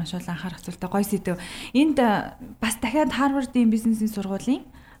үнцгтэй маш олон анхаарах зүйлтэй гоё сэдв. Энд бас дахиад Harvard-ийн бизнесийн сургуулийн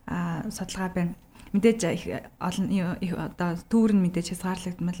судалгаа байна. Мэдээж их олон одоо түүр нь мэдээж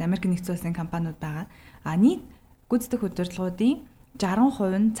хязгаарлагдмал Америк нэгдсэн улсын компаниуд байгаа. Нийт гүйцэтгэх удирдлагуудын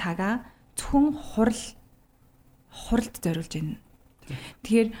 60% нь цагаа зөвхөн хуралд зориулж байна.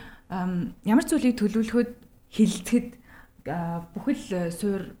 Тэгэхээр ямар зүйлийг төлөвлөхөд хилцэхэд бүхэл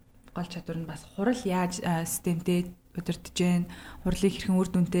суур гол чадвар нь бас хурал яаж системтэй удирдах гээ, хурлыг хэрхэн үр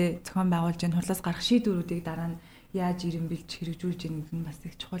дүнтэй зохион байгуулж гээ, хурлаас гарах шийдвэрүүдийг дараа нь яаж ирэмбэлж хэрэгжүүлж гээ гэдэг нь бас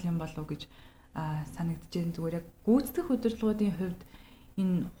их чухал юм болов уу гэж санагдаж байна. Зүгээр яг гүйцэтгэх удирдлагуудын хувьд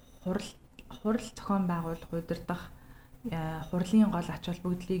энэ хурал зохион байгуулах, удирдах, хурлын гол ач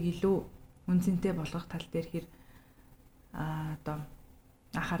холбогдлыг илүү үнцэнтэй болгох тал дээр хэр одоо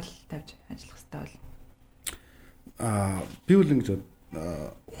анхаарал тавьж ажиллах хэрэгтэй бол би үл ингэж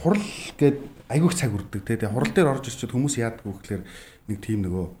хурал гээд айгүйх цаг үрдэг те. Тэгээ хурал дээр орж ирчихэд хүмүүс яадаг вэ гэхээр нэг тийм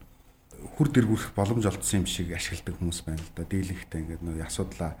нөгөө хүр дэргүүрэх боломж олдсон юм шиг ашигладаг хүмүүс байна л да. Дийлэнхтэй ингээд нөгөө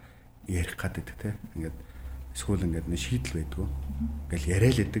асуудлаа ярих гэдэг те. Ингээд эсвэл ингээд нэг шийдэл байдгүй. Ингээл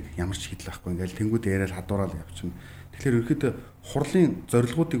яриа л идэг ямар шийдэл байхгүй. Ингээл тэнгууд яриад хадуураад явчихна. Тэгэхээр ерөөхдөө хурлын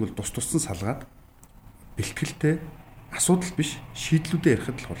зорилгоодыг бол тус-туссан салгаад бэлтгэлтэй асуудал биш шийдлүүдээ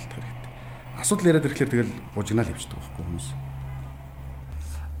ярихад л хуралдах хэрэгтэй. Асуудал яриад ирэхлээр тэгэл бужигнаал явчихдаг байхгүй хүмүүс.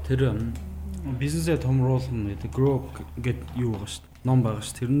 Тэр бизнесээ томруулна гэдэг grow гэдэг юу байгаа шүү дээ. Ном байгаа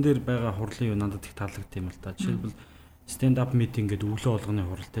шүү. Тэрэн дээр байгаа хурлын юу надад их таалагдсан юм л да. Жишээлбэл stand up meeting гэдэг өглөө болгоны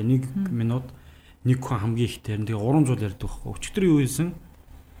хуралтай 1 минут нэг хүн хамгийн их тэр тэгээ 3 жил ярьдаг байхгүй. Өчигдөр юу хийсэн?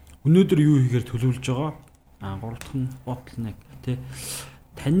 Өнөөдөр юу хийхээр төлөвлөж байгаа? 3 дахь нь ботлнек тий.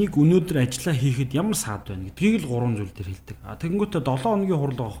 Таныг өнөөдөр ажиллаа хийхэд ямар саад байна гэдгийг л 3 зүйл дээр хэлдэг. Тэгэнгүүтээ 7 хоногийн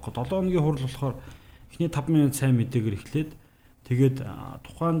хурал байгаа байхгүй. 7 хоногийн хурал болохоор эхний 5 минут сайн мэдээгээр эхлээд тэгээд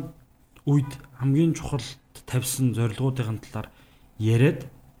тухайн үед хамгийн чухал тавьсан зорилгоодын талаар яриад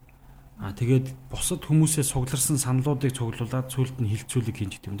тэгээд бусад хүмүүсээ сугларсан саналуудыг цуглуулад цүлд нь хилцүүлэг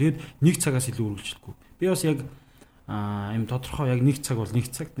хийж гэдэг юм. Тэгээд 1 цагаас илүү үргэлжлэхгүй. Би бас яг юм тодорхой яг 1 цаг бол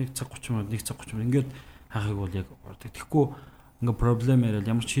 1 цаг 30 минут 1 цаг 30 минут ингээд хаахыг бол яг тэгэхгүй ингээ проблем яриад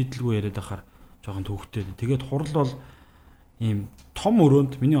ямар ч шийдэлгүй яриад байхаар жоохон төвхтэй. Тэгээд хурал бол ийм том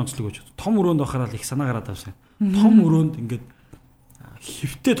өрөөнд миний онцлог гэж том өрөөнд байхаар л их санаа гараад авсан. Том өрөөнд ингээд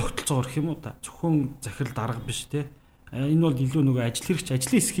хөвтэй тогтолцоогоор гэх юм уу та зөвхөн захирал дарга биш те. Энэ бол илүү нөгөө ажил хэрэгч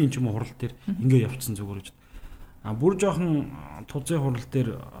ажлын хэсгийн ч юм уу хурал дээр ингээ явцсан зүгээр гэж. Бүр жоохон тузын хурал дээр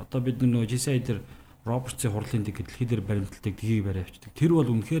одоо бид нөгөө GCI дээр Робертсийн хурлын дэлхий дээр баримталдаг дгийг барай авчдаг. Тэр бол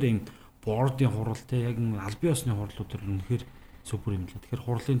үнэхээр ийм бордын хурал те яг албан ёсны хурлууд төр үнэхээр супер юм л. Тэгэхээр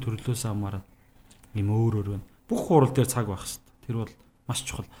хурлын төрлөөс хамаарат юм өөр байна. Бүх хурал дээр цаг байх хэрэгтэй. Тэр бол маш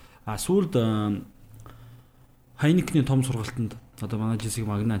чухал. Сүүлд Хайникны том сургалтанд одоо манай жисиг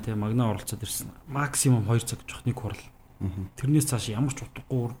магна оролцоод ирсэн. Максимум 2 цаг жоох нэг хурал. Тэрнээс цааш ямар ч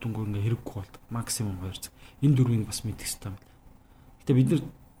утгагүй үр дүнгүй ингээ хэрэггүй болдог. Максимум 2 цаг. Энэ дөрвийг бас мэдэх хэрэгтэй юм. Гэтэ бид нар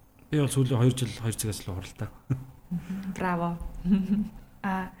би бол сүүлийн 2 жил 2 цагаас л хуралтай. Браво.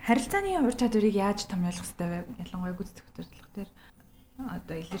 Харилцааны ур чадварыг яаж томьёолох хэрэгтэй вэ? Ялангуяа гүйцэтгэх удирдлага дээр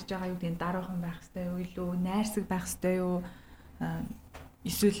одоо илэрж байгаа юу гэдэг дараахан байх хэрэгтэй юу? Илүү найрсаг байх хэрэгтэй юу?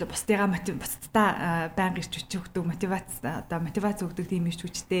 Эсвэл бусдыгаа бусдаа байнга ирч өгдөг мотивац өгдөг тийм ирч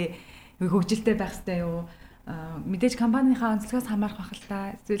хүчтэй хөгжилтэй байх хэрэгтэй юу? Мэдээж компанийнхаа онцлогоос хамаарах байх л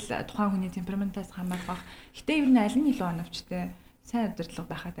та. Эсвэл тухайн хүний темпераментаас хамаарах. Гэтэ ер нь аль нь илүү оновчтой? Сайн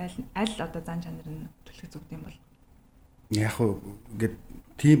удирдлага байхад аль одоо зан чанар нь төлөх зүгт юм бол яг уу ингээд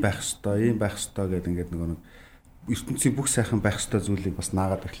тийм байх ёстой, ийм байх ёстой гэдэг ингээд нэг ертөнцийн бүх сайхан байх ёстой зүйлийг бас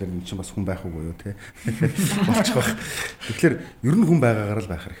наагаад ирэхлээр эн чинь бас хүн байх уу юу те болчих واخ. Тэгэхээр ер нь хүн байгаагаар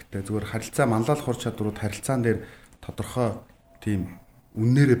л байх хэрэгтэй. Зүгээр харилцаа манлайлах ур чадварууд харилцаан дээр тодорхой тийм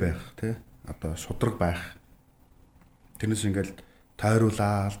үннээрээ байх те одоо шудраг байх. Тэрнээс ингээд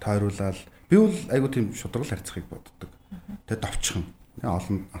тойруулаад би бол айгуу тийм шудраг харьцахыг боддог. Тэгээ довчхон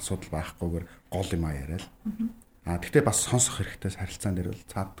олон асуудал байхгүйгээр гол юм яриад. Гэхдээ бас сонсох хэрэгтэй харилцаан дээр бол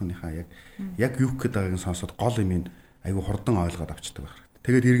цаад түүнийхээ яг юу гэхэд байгааг нь сонсоод гол юм айгу хурдан ойлгоод авчдаг байх хэрэгтэй.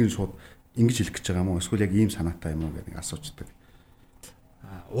 Тэгээд иргэн шууд ингэж хэлэх гэж байгаа юм уу? Эсвэл яг ийм санаатай юм уу гэдэг асуучдаг.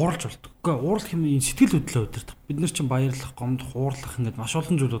 Ууралж болдог. Гэхдээ уурал хэм энэ сэтгэл хөдлөлөө удирдах. Бид нар чинь баярлах, гомдох, уурлах ингээд маш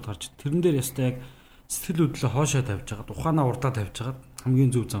олон зүйлүүд гарч. Тэрэн дээр ястай яг сэтгэл хөдлөлөө хоошоо тавьж байгаа, ухаанаа урдаа тавьж байгаа хамгийн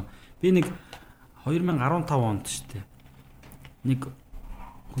зөв зам. Би нэг 2015 онд шүү дээ. Нэг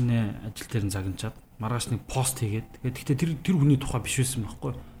хүнээ ажил дээр нь загнажаад маргааш нэг пост хийгээд гэхдээ тэр хүний тухай биш байсан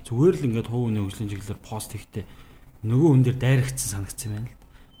байхгүй. Зүгээр л ингээд хувь хүний хөгжлийн чиглэлээр пост хийхдээ нөгөө хүн дээр дайрагдсан санагдсан юм байна л.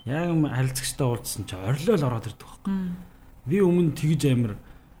 Яг харилцагчтай уулзсан чи орилол ороод ирдэг байхгүй. Би өмнө тэгж амир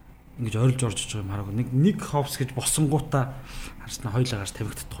ингэж орилж орж иж байгаа юм хараагүй. Нэг ховс гэж босонгуудаа харснаа хоёлаа гарч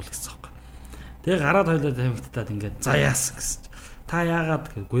тавигдтах гэсэн юм. Тэгээ гараад хоёлаа тавигдтаад ингээд за яасан гэсэн. Та яагаад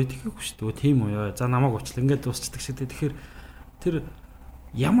гэгүй тэгэхгүй шүү дээ. Тийм үү. За намайг уучлаа. Ингээд дуусчдаг шиг. Тэгэхээр тэр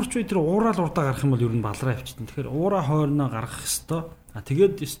ямар ч үе тэр уурал урдаа гарах юм бол ер нь балраа авчихдээ. Тэгэхээр уураа хойрноо гаргах хэвээр.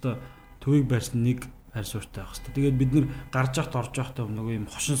 Тэгээд өстой төвийг барьсан нэг байр суурьтай байх хэрэгтэй. Тэгээд бид нэр гарч явахт орж явахдаа нөгөө юм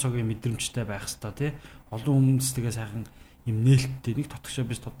хошин согийн мэдрэмжтэй байх хэрэгтэй тий. Олон хүмүүс тэгээ сайхан юм нээлттэй нэг тодорхой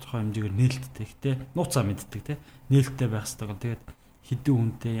биш тодорхой хэмжээгээр нээлттэй тий. Нууцаа мэддэг тий. Нээлттэй байх хэрэгтэй. Тэгээд хэдэн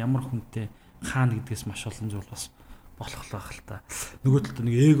хүнтэй, ямар хүнтэй хаана гэдгээс маш олон зүйл бас болох л та. Нөгөө талд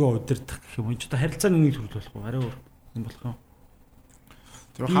нэг эго удирдах гэх юм. Ч одоо харилцааны нэг төрөл болох уу? Арай өөр юм болох юм.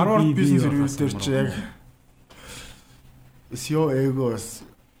 Тэр Harvard Business Review дээр чи яг SEO эгоос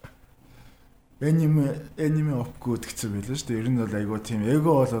anime опгууд гэсэн байлаа шүү дээ. Ер нь бол айгуу тийм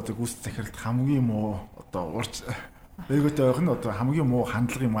эго бол одоо гүйцэтгэх захиралд хамгийн муу одоо урч эготой байх нь одоо хамгийн муу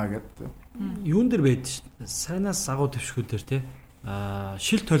хандлага юм аа гэдэг. Юун дээр байдаг шүү дээ. Сайнаас агуу төвшгүүдээр тий.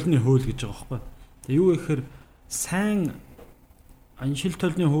 Шил толны хууль гэж байгаа байхгүй. Тэгээ юу гэхээр сайн шил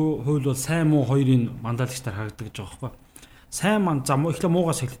толны хууль бол сайн муу хоёрын мандалагчдаар харагддаг гэж байгаа байхгүй. Сайн зам ихлэ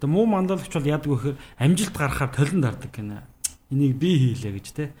муугаас эхэлдэг. Муу мандалагч бол яадаг вэ гэхээр амжилт гаргахаар толинд хардаг гинэ. Энийг би хийлээ гэж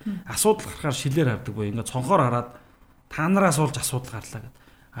те. Асуудал гарахаар шилээр хардаг боо. Ингээ цонхоор хараад та нараас олж асуудал гарлаа гэд.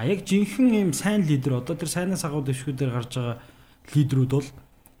 А яг жинхэнэ юм сайн лидер одоо тэр сайнаас агуу дэвшгүүдээр гарч байгаа лидерүүд бол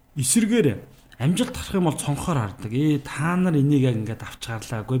эсэргээр амжилт гарах юм бол цонхоор хардаг. Та нар энийг яг ингээд авч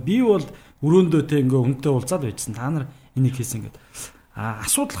гарлаагүй. Би бол өрөөндөө те ингээ хүнтэй уулзаад байжсан. Та нар энийг хийсэн гэд. А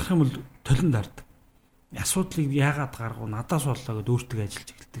асуудал гарах юм бол толинд хардаг. Асуудлыг яагаад гаргав надаас боллоо гэд өөртөө ажиллаж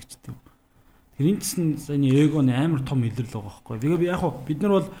эхэлдэг ч тийм. Тэр энэ зэний эгоны амар том илэрлэл байгаа байхгүй. Тэгээ яг хуу бид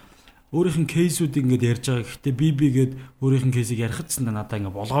нар бол өөрийнх нь кейсүүдийг ингээд ярьж байгаа. Гэхдээ би гээд өөрийнх нь кейсийг ярих гэсэн надаа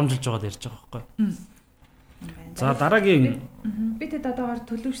ингээд болгоомжилж байгаад ярьж байгаа байхгүй. За дараагийн би тэд одоогоор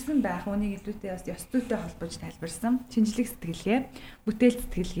төлөвшсөн байх үнийг илүүтэй бас ёс зүйтэй холбож тайлбарсан. Шинжлэх сэтгэлгээ, бүтээл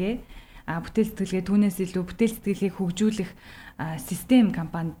сэтгэлгээ, бүтээл сэтгэлгээ түүнээс илүү бүтээл сэтгэлгээг хөгжүүлэх систем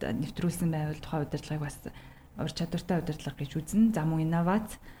компанид нэвтрүүлсэн байвал тухайн удирдлагыг бас ур чадвартай удирдлага гэж үзнэ. За мөн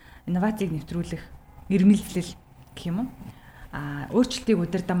инновацийг нэвтрүүлэх нэрмэлзлэл гэх юм уу? Өөрчлөлтийг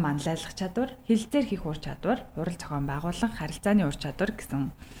удирдан манлайлах чадвар, хэлэлцээр хийх ур чадвар, урал зохион байгуулах, харилцааны ур чадвар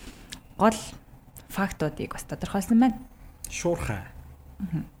гэсэн гол фактуудыг бас тодорхойлсон байна. Шуурхай.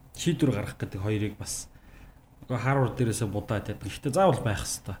 Шийдвэр гаргах гэдэг хоёрыг бас нөгөө Harvard дээрээсээ будаад байдаг. Гэхдээ заавал байх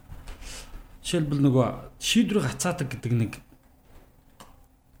хэрэгтэй. Жишээлбэл нөгөө шийдвэр гацаадаг гэдэг нэг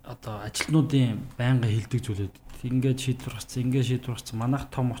одоо ажилтнуудын байнга хэлдэг зүйлүүд. Ингээд шийдвэр гарцсан. Манайх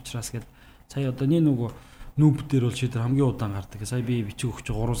том учраас гээд сая одоо нөгөө нүүб дээр бол шийдвэр хамгийн удаан гардаг. Сая би бичиг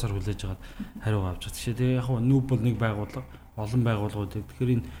өгч 3 сар хүлээж аваад хариу авч байгаа. Тэгэхээр яг нь нүүб бол нэг байгууллага, олон байгууллагууд.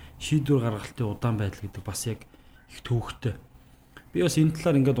 Тэгэхээр энэ шийдвэр гаргалтын удаан байдал гэдэг бас яг их төвөгтэй. Би бас энэ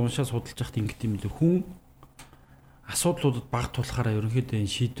талаар ингээд уншаа судалж байхад ингэт юм лээ. Хүн асуудлуудад баг тулахаараа ерөнхийдөө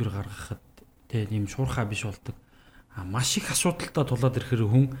энэ шийдвэр гаргахад тийм шуурхай биш болдог. Маш их асуудалтай тулаад ирэхээр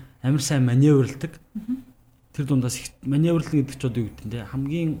хүн амар сайн маневрлдаг. Тэр дундаас маневрлал гэдэг ч одоо юу гэдэг нь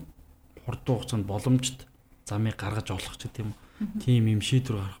хамгийн хурдан хугацаанд боломжит замыг гаргаж олох ч гэдэг юм. Тийм юм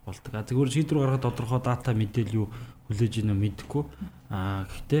шийдвэр гаргах болдог. Зөвхөн шийдвэр гаргах тодорхой дата мэдээлэл юу хүлээж ийнө мэдэхгүй.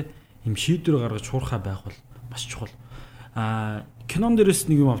 Гэхдээ юм шийдвэр гаргаж шуурхай байх бол маш чухал. Кинон дээрээс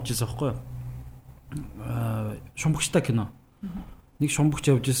нэг юм авч ирсэн байхгүй юу? Шумбагчтай кино. Нэг шумбагч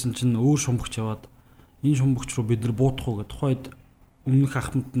явж исэн чинь өөр шумбагч яваад энэ шумбагч руу бид нар буутах уу гэдэг тухайд өмнөх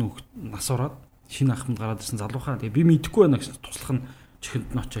ахмад нас ороод шинэ ахмад гараад ирсэн залуухаа тэгээ би мэдэхгүй байна гэсэн туслах нь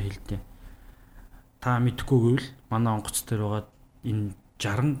чихэнд нь очоо хэлдэг. Та мэдэхгүй гэвэл манай онгоц дээр байгаа энэ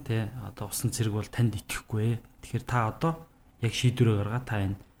 60 тий одоо усан цэрэг бол танд итгэхгүй. Тэгэхээр та одоо яг шийдвэрээ гаргаа та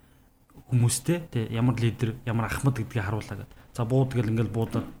энэ хүмүүстэй тий ямар лидер ямар ахмад гэдгийг харуулаа гэдэг. За бууд гэл ингээл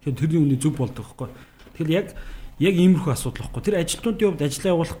буудаад тэгэхээр тэрний үний зүг болдог байхгүй. Тэгэхээр яг иймэрхүү асуудал байхгүй. Тэр ажилтнуудын хувьд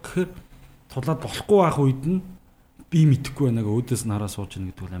ажиллаа явуулах гэхээр тулаад болохгүй байх үед нь би мэдэхгүй байнааг өөдөөс нь хараа сууж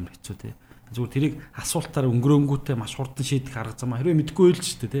ийн гэдэг бол амар хэцүү тий. Зүгээр тэрийг асуултаар өнгөрөөнгүүтээ маш хурдан шийдэх арга зам. Хэрвээ мэдэхгүй байл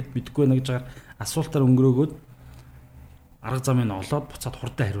ч тий мэдэхгүй байна гэж байгаа асуултаар өнгөрөөгөөд арга замыг нь олоод буцаад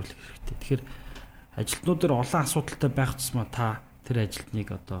хурдан хариулах хэрэгтэй. Тэгэхээр ажилтнууд дээр олон асуудалтай байх тусмаа та тэр ажилтныг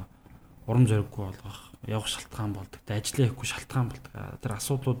одоо урам зориггүй болгох явах шалтгаан болдог. Ажлаа хийхгүй шалтгаан болдог. Тэр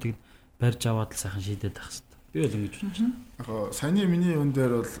асуудлуудыг барьж аваад л сайхан шийдээд байх хэрэгтэй. Би бол ингэж бодож байна. Яг саяны миний юм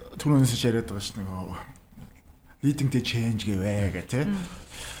дээр бол түрүүнээс яриад байгаа ш нь leading the change гэвэ гэх тээ.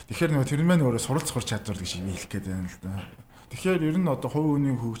 Тэгэхээр нөгөө тэр маань өөрөө суралцах чадвар гэж хэлэх гээд байна л да. Тэгэхээр ер нь одоо хувь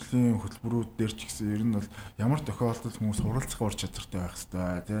хүний хөгжлийн хөтөлбөрүүд дээр ч гэсэн ер нь бол ямар тохиолдолд хүмүүс суралцах ур чадвартай байх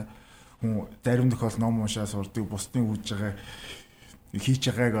хэрэгтэй тий. Хүн зарим тохиолдолд ном уншаа сурдаг, бусдын үүж байгаа хийж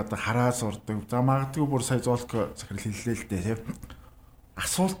байгааг одоо хараа сурдаг. За магадгүй бүр сая зоолко захирал хэллээ л дээ тий.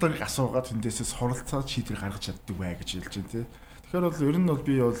 Асуултыг асуугаад тэндээсээ суралцаад шийдвэр гаргаж чаддаг бай гэж хэлж байна тий. Тэгэхээр бол ер нь бол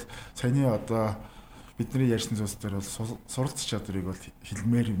би бол саяны одоо бидний ярьсан зүйлс дээр бол суралцах чадварыг бол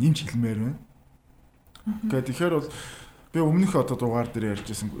хэлмээр, нэмж хэлмээр байна. Тэгэхээр бол би өмнөх одоо дугаар дээр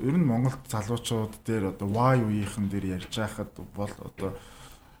ярьжсэн ер нь Монголд залуучууд дээр одоо Y үеийнхэн дээр ярьж байхад бол одоо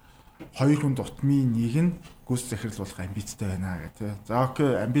 2 хүн дутмын нэг нь гүйц захирлуулах амбицтай байна гэх тэ. За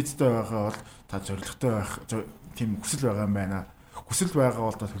окей, амбицтай байгаа бол та зоригтой байх тийм хүсэл байгаа юм байна. Хүсэл байгаа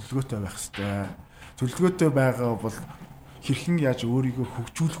бол та төлөвлөгөөтэй байх хэрэгтэй. Төлөвлөгөөтэй байгаа бол хэрхэн яаж өөрийгөө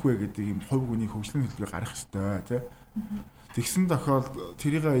хөгжүүлэх вэ гэдэг юм хувь хүний хөгжлийн төлөвлөгөө гаргах хэрэгтэй тий. Тэгсэн тохиолдолд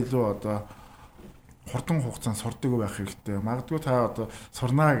тэрийгээ илүү одоо хурдан хугацаанд сурдаг байх хэрэгтэй. Магадгүй та одоо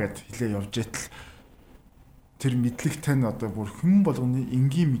сурнаа гэд хэлээ явж итэл тэр мэдлэг тань одоо бүр хэн болгоны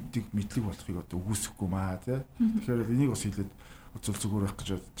энгийн мэдлэг болохыг одоо үгүйсэхгүй маа тий. Тэгэхээр энийг бас хэлээд үзэл зүгээр байх гэж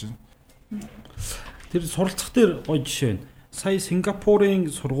бодож байна. Тэр суралцах дээр гоё жишээ байна. Сая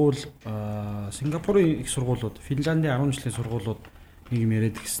Сингапурын сургууль, Сингапурын их сургуулиуд, Финландийн 10 жилийн сургуулиуд нэг юм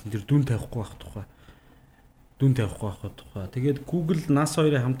яриад гисэн тэр дүн тавихгүй байх тухай. Тэгээд Google, NASA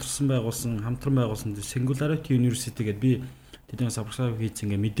хоёрын хамтран байгуулсан Singularity University гэдэг би тэдний сабскрайб хийц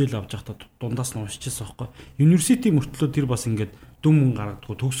ингээ мэдээлэл авч явахдаа дундаас нь уншижсэн байхгүй. University мөртлөө тэр бас ингээд дүн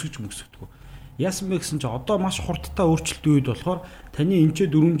гаргадаггүй, төгсгөж мөсгдөггүй. Яасан бэ гэсэн чинь одоо маш хурдтай өөрчлөлтийн үед болохоор таны энэ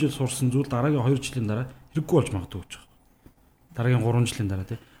 4 жил сурсан зүйл дараагийн 2 жилийн дараа хэрэггүй болж магадгүй гэж байна. Дараагийн 3 жилийн дараа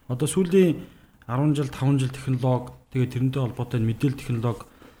тий. Одоо сүүлийн 10 жил 5 жил технологи тэгээд тэрнтэй холбоотой мэдээлэл технологи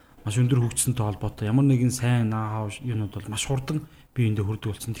маш өндөр хөгжсөнтэй холбоотой ямар нэгэн сайн наа-хаа юунууд бол маш хурдан биеиндээ хүрдэг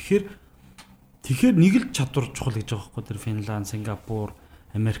болсон. Тэгэхээр нэг л чадвар чухал гэж байгаа байхгүй. Тэр Финланд, Сингапур,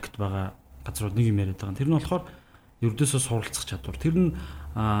 Америкт байгаа газрууд нэг юм яриад байгаа. Тэр нь болохоор ердөөсөө суралцах чадвар. Тэр нь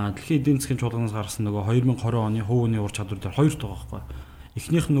дэлхийн эдийн засгийн чуулганаас гаргасан нөгөө 2020 оны хувийн ур чадвар дээр хоёр байгаа байхгүй.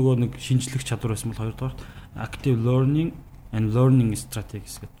 Эхнийх нь нөгөө нэг шинжлэх чадвар байсан бол хоёрдугаар active learning and learning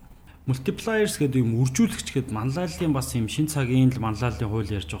strategies гэдэг. Multipliers гэдэг юм үржүүлэгч гэдэг манлайлалын бас юм шин цагийн л манлайлалын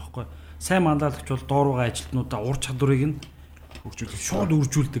хууль ярьж байгаа байхгүй. Сайн манлайлагч бол дооруугаа ажилтнуудаа ур чадварыг нь хөгжүүлэх шууд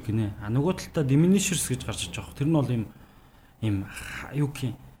үржүүлдэг гинэ. Нөгөө талдаа diminishers гэж гарч иж байгаа. Тэр нь бол юм юу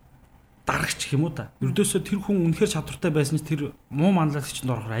гэх юм дарагч юм уу та. Ердөөсөө тэр хүн үнэхээр чадвартай байсан ч тэр муу манлайлагчд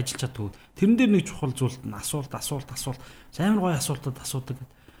орохоор ажиллаж чаддгүй. Тэрэн дээр нэг чухал зүйл нь асуулт. Амар гоё асуултад асуудаг.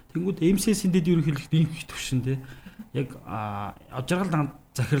 Тэнгүүд MCS-ийн дэд ерөнхийлөгч нэг төвшин те. Яг ажиргал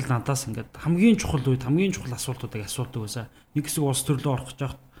захирал надаас ингээд хамгийн чухал асуултуудыг асуудаг байсан. Нэг хэсэг улс төрлөө орох гэж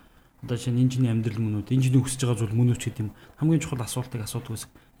байхад одоо шинэ инженерийн амьдрал мөнүүд, инженер хүсэж байгаа зүйл мөнүүд ч гэдэг юм хамгийн чухал асуултыг асуудаг байсан.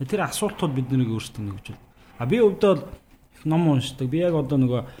 Тэр асуултууд бид нарыг өөрсдөө нэг гэж байна. Би өвдөө их ном уншдаг. Би яг одоо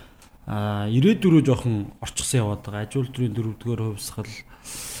нөгөө 94-өө жоохон орчихсан яваад байгаа. Аж үйлдвэрийн 4-р хувьсгал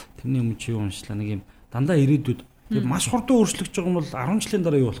тэрний өмнө чи уншлаа нэг юм дандаа ирээдүйд тэг маш хурдан өөрчлөгдөж байгаа юм бол 10 жилийн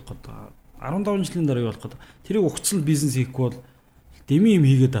дараа юу болох гээд байгаа. 15 жилийн дараа юу болох гээд. Тэрийг ухцсан бизнес хийхгүй бол дэмий юм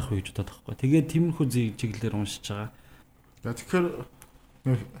хийгээд авах гэж бодоод байгаа байхгүй. Тэгээд тиймэрхүү чиглэлээр уншиж байгаа. Тэгэхээр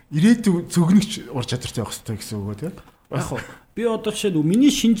ирээдүйн зөвгнөгч ур чадвартай байх хэрэгтэй гэсэн үг үү тийм. Яг хоо би одоо жишээ нь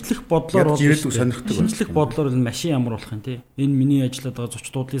миний шинжлэх бодлоор бол ирээдүйн сонирхдаг шинжлэх бодлоор энэ машин ямар болох юм те. Энэ миний ажиллаад байгаа зоч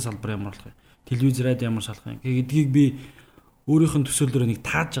дуудлын салбар ямар болох юм. Телевиз радио ямар шалах юм. Гэдгийг би өөрийнх нь төсөөллөөр нэг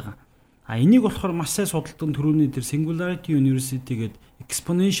тааж байгаа. Энийг болохоор маш сайн судалдаг төрөний тэр Singularity University гэдэг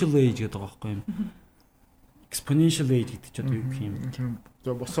exponential age гэдэг байгаа байхгүй юм. Exponential age гэдэг чинь одоо юу гэх юм.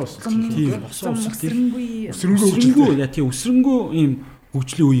 За босоо өсөлт. Тийм босоо өсөлт. Яа тийм өсрөнгөө ийм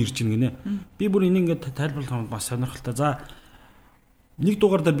хөгжлийн үе ирж байна гинэ. Би бүр энийг ингээд тайлбарлах бас сонирхолтой. За нэг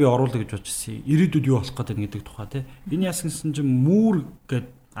дугаар дээр би оруулах гэж бодож ирсэн. Ирээдүйд юу болох гэдэг гэдэг тухай тий. Энэ ясгэнсэн чинь Moore гэдэг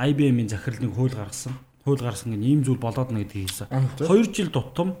IBM-ийн захирал нэг хууль гаргасан. Хууль гаргасан гэн ийм зүйл болоод нэ гэдгийг хэлсэн. 2 жил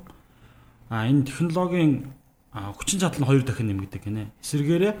тутам энэ технологийн хүчин чадал нь 2 дахин нэмэгдэг гинэ.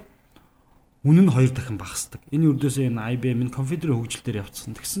 Эсвэргээрээ үнэ нь 2 дахин багасдаг. Энэ үрдөөсөө энэ IBM-ийн компьютерийн хөгжил дээр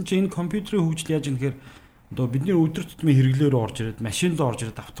явцсан. Тэгсэн чинь энэ компьютерийн хөгжил яаж юм гэхээр одоо бидний өдөр тутмын хэрэглээр орж ирээд машин руу орж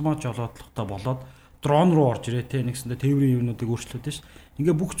ирээд автомат жолоодлоготой болоод дрон руу орж ирээд те нэгсэндээ тээврийн юмнуудыг өөрчлөөд ш.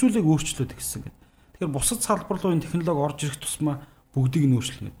 Ингээ бүх зүйлийг өөрчлөөд гэсэн гэдэг. Тэгэхээр бусад салбар руу энэ технологи орж ирэх тусмаа бүгдийг нь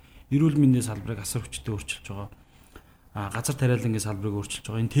өөрчлөнө. Эрүүл мэндийн салбарыг асар хүчтэй өөрчилж байгаа. Газар тариалангийн салбарыг өөрчилж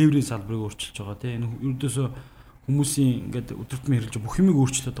байгаа. Энэ тээврийн салбарыг өөрчилж байгаа те. Энэ ердөөсөө хүмүүсийн ингээд өдөр тутмын хэрэглэж бүх юмыг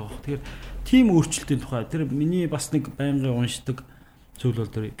өөрчлөөд байгаа. Тэгэхээр тийм өөрчлөлтийн тухай тэр миний бас нэг байнгын уншдаг зүйл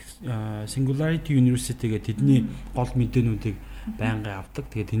бол тэр Singularity University гэдэг тэдний гол мэдээнүүдийг байнгын авдаг.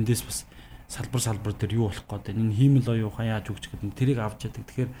 Тэгээд тэндээс бас салбар дээр юу болох гээд энэ хиймэл оюухан яаж өгч гэдэг тэрийг авч яадаг.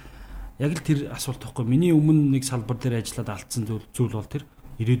 Тэгэхээр яг л тэр асуулт тахгүй. Миний өмнө нэг салбар дээр ажиллаад алдсан зүйл бол тэр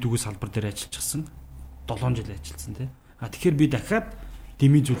ирээдүгөө салбар дээр ажиллажсэн 7 жил ажилласан тий. Тэгэхээр би дахиад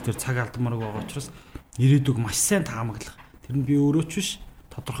дэмий зүйл дээр цаг алдмаар байгаа учраас ирээдүг маш сайн таамаглах. Тэр нь би өөрөө ч биш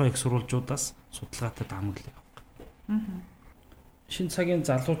тодорхой их сурвалжуудаас судалгаатай таамаглая. Шинэ цагийн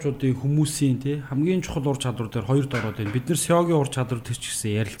залуучуудын хүмүүсийн тий хамгийн чухал ур чадвар дээр хоёрд ороод байна. Бид нэр SEO-гийн ур чадвар тэр ч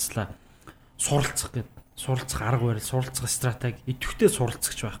гэсэн ярилцлаа. Суралцах арга барил, суралцах стратеги, идэвхтэй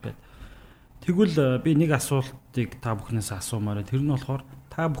суралцагч байх гэдэг. Тэгвэл би нэг асуултыг та бүхнээс асуумаар. Тэр нь болохоор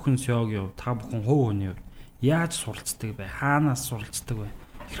та бүхэн SEO-гийн хувьд, та бүхэн хувь хүний хувьд яаж суралцдаг вэ? Хаанаас суралцдаг вэ?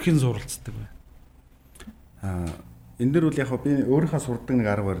 хэрхэн суралцдаг вэ? Энэ дэр бол яг би өөрийнхөө сурдаг нэг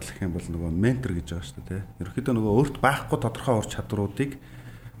арга барил гэх юм бол нөгөө ментор гэж байгаа шүү дээ. Ерөнхийдөө нөгөө өөрт байхгүй тодорхой ур чадваруудыг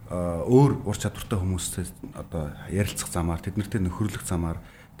өөр ур чадвартай хүмүүстэй одоо ярилцах замаар, тэднэртэй нөхөрлөх замаар,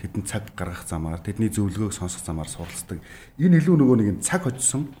 тэдэнд цаг гаргах замаар, тэдний зөвлөгөөг сонсох замаар суралцдаг. Энэ илүү нөгөө нэг цаг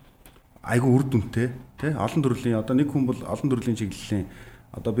хоцсон айгүй үр дүнтэй тий олон төрлийн одоо нэг хүн бол олон төрлийн чиглэлийн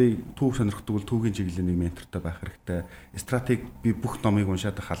одоо би түүх сонирхдаг бол түүхийн чиглэлийн нэг ментортой байх хэрэгтэй. Стратеги би бүх номыг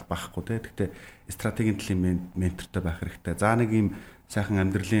уншаад хал байхгүй тий. Гэхдээ стратегийн төлөв ментортой байх хэрэгтэй. За нэг юм сайхан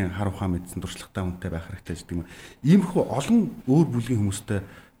амьдралын хар ухаан мэдсэн туршлагатай хүнтэй байх хэрэгтэй гэдэг юм. Иймэрхүү олон өөр бүлгийн хүмүүстэй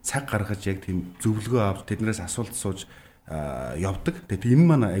цаг гаргаж яг тийм зөвлөгөө авч тэднээс асуулт сууж явдаг. Тэгээд энэ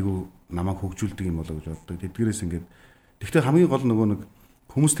маань айгүй намайг хөгжүүлдэг юм болоо гэж боддог. Тэдгээрээс ингээд тэгвэл хамгийн гол нөгөө нэг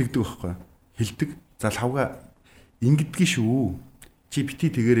хүмүүс тэгдэг байхгүй хэлдэг. За лавга ингэдэггүй шүү. Чи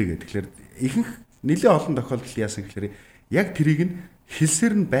бити тэгэрэй гэх. Тэгэхээр ихэнх нэлээд олон тохиолдолд яасан гэхээр яг тэрийг нь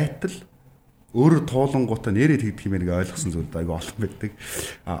хэлсээр нь байтал өөрө туулангуудаа нэрээ тэгдэг юм нэг ойлгосон зүйл айгүй олон байдаг.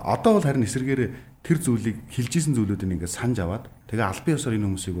 Одоо бол харин эсэргээр тэр зүйлийг хэлжсэн зүйлүүдийг ингээд санаж аваад тэгээ албан ёсоор энэ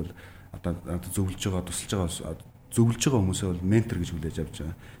хүмүүсийг бол одоо зөвлөж байгаа, тусалж байгаа зөвлөж байгаа хүмүүсээ бол ментор гэж хүлээж авч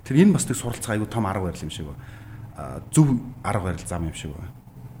байгаа. Тэр энэ бас нэг суралцах айгүй том арга барил юм шиг байна. Зөв арга барил зам юм шиг байна.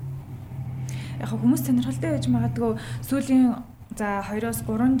 Яг хүмүүс сонирхолтой байж магадгүй сүүлийн за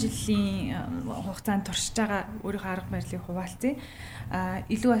 2-3 жилийн хугацаанд туршиж байгаа өөрийнхөө арга барилыг хуваалцъя.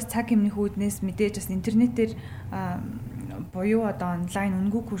 Илүү бас цаг хэмнэх үүднээс мэдээж бас интернетээр буюу одоо онлайн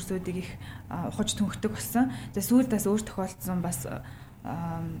үнгүй курсуудыг их ухаж төнхдөг болсон. За сүүлд бас өөр тохиолдсон бас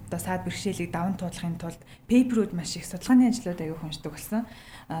одоо саад бэрхшээлийг даван туулахын тулд пейперүүд маш их судалгааны ажлууд аягүй хүнждэг болсон.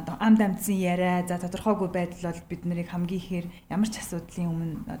 Одоо амд амдсан яриа, за тодорхойгүй байдал бол бид нарыг хамгийн ихээр ямар ч асуудлын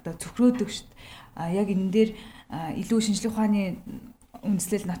өмнө одоо цөхрөөдөг шүү дээ. Яг энэ дээр илүү шинжлэх ухааны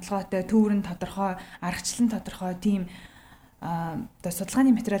үндэслэл нотлогоотой, төвөрн тодорхой, аргачлан тодорхой тийм одоо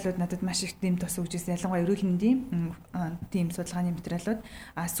судалгааны материалууд надад маш их тийм тус өгч ирсэн. Ялангуяа эрүүл мэндийн тийм судалгааны материалууд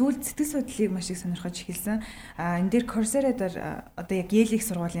сүүлд сэтгэл судлалыг маш их сонирхож эхэлсэн. Энэ дээр Coursera дээр одоо яг Yale-ийн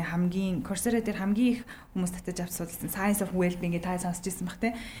сургуулийн Coursera дээр хамгийн их хүмүүс татаж авч судалсан Science of Well-being-ийг та сонсч ирсэн бах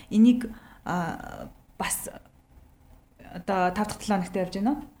те. Энийг бас одоо 5 дахь 7 хоногт явж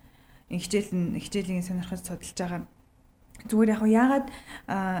байна уу? Хичээлийн сонирхож судалж байгаа. Зүгээр яагаад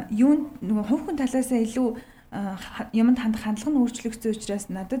юунд нөгөө хувь хүн талаасаа илүү юмд хандах хандлага нь өөрчлөгдсөн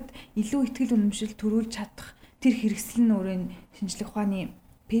учраас надад илүү ихтгэл үнэмшил төрүүлж чадах тэр хэрэгсэл нь өөрөө шинжлэх ухааны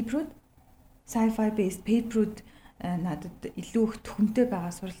пейперүүд, sci-fi based пейперүүд надад илүү их төхөнтэй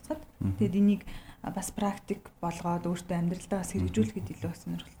байгаа суралцахад. Тэгэд энийг бас практик болгоод өөртөө амьдралдаа бас хэрэгжүүлэхэд илүү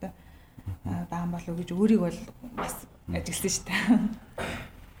сонирхолтой байгаа болов уу гэж өөрийг бол бас ажигласан шүү дээ.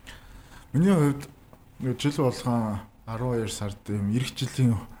 Миний хувьд жил болгон 12 сард юм эх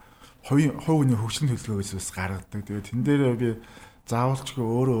жилийн хувийн хөгжлийн төлөвлөгөөс бас гаргадаг. Тэгээд тэн дээр би заавалчгүй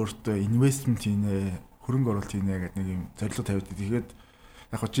өөртөө инвестмент хийнэ, хөрөнгө оруулалт хийнэ гэдэг нэг юм зорилго тавиад. Тэгээд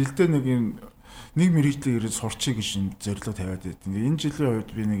яг хөө жилдээ нэг мэргэжлийг ирээд сурчий гэж зорилго тавиад байдаг. Энэ жилийн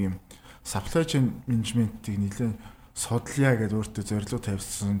хувьд би нэг юм supply chain management-ийг нэлээд судлаа гэдээ өөртөө зорилго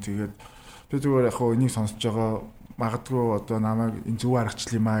тавьсан. Тэгээд би зүгээр яг хөө энийг сонсож байгаа магадгүй одоо намайг энэ зөв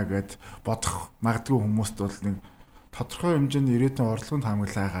аргачлал юм аа гэд бодох магадгүй хүмүүст бол нэг тодорхой хэмжээний ирээдүйн орлогын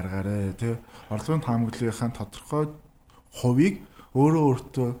таамаглаа гаргаарай тий. Орлогын таамаглалынхаа тодорхой хувийг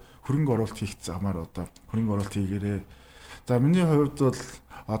өөртөө хөрөнгө оруулалт хийх замаар одоо хөрөнгө оруулалт хийгээрэй. За миний хувьд бол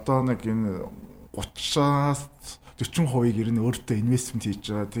одоо нэг энэ 30-аас 40% ер нь өөртөө инвестмент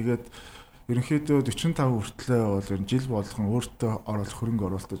хийж байгаа. Тэгээд ерөнхийдөө 45 хүртлээ бол ер нь жил болгон өөртөө оруулах хөрөнгө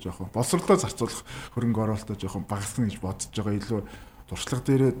оруулалтаа жоохон боловсролоо зарцуулах хөрөнгө оруулалтаа жоохон багасна гэж бодож байгаа. Илүү туршлага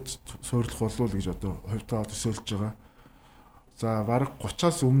дээрээ суйрлах болов уу гэж одоо хувьдаа төсөөлж байгаа. За бараг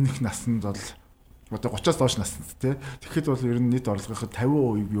 30-аас өмнөх наснд бол одоо 30-аас доош наснд тий. Тэгэхэд бол ер нь нийт орлогын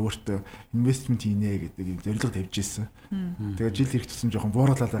 50% би өөртөө инвестмент хийнэ гэдэг юм зорилго тавьж ирсэн. Тэгээд жил ирэх тусам жоохон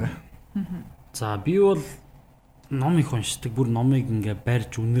бууралаад байгаа. За би бол ном их уншдаг. Бүр номыг ингээ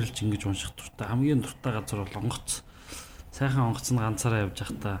барьж үнэрлж ингэж унших дуртай. Хамгийн дуртай газар бол онгоц. Сайхан онгоц нь ганцаараа явж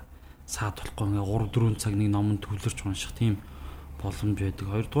байхдаа саад болохгүй ингээ 3-4 цаг нэг номонд төвлөрч унших тийм боломж байдаг.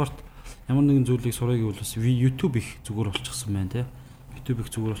 Хоёрдугаарт ямар нэгэн зүйлийг сурах гэвэл бас YouTube их зүгээр болчихсон байна тий. YouTube их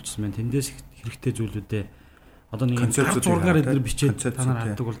зүгээр болчихсон байна. Тэндээс хэрэгтэй зүйлүүдээ одоо нэг зургаар эдгээр бичээд та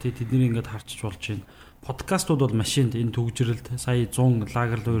нар хардаг бол тэднийг ингээд харчиж болж байна. Подкастууд бол машинд энэ төгжрэлд сая 100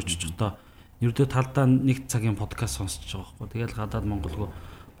 лагер руу ирж очихдоо ердөө талдаа нэг цагийн подкаст сонсож байгаа байхгүй. Тэгэл гадаад Монголгоо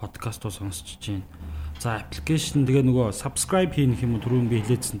подкастуу сонсож байна. За аппликейшн тэгээ нөгөө subscribe хийх юм уу түрүүн би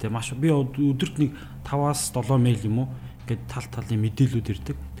хэлээдсэнтэй маш би өдөрт нэг 5-аас 7 мэйл юм уу ингээд тал талын мэдээлүүд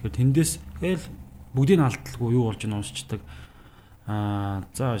ирдэг. Тэгэхээр тэндээс тэгэл бүгдийг алдалгүй юу болж байна уншчихдаг.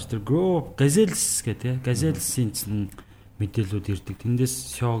 За тэр Grow Gazelles гэдэг Gazelles-ийн мэдээлүүд ирдэг.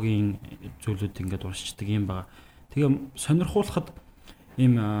 Тэндээс SEO-гийн зүйлүүд ингээд уншдаг юм байна. Тэгээ сонирхуулахад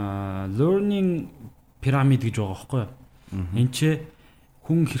ийм learning pyramid гэж байгаа байхгүй юу? Энд чи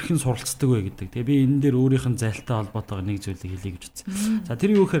хүн хэрхэн суралцдаг вэ гэдэг. Тэгээ би энэ дээр өөрийнх нь зайлтай холбоотойгоо нэг зүйлийг хэлье гэж үзсэн. За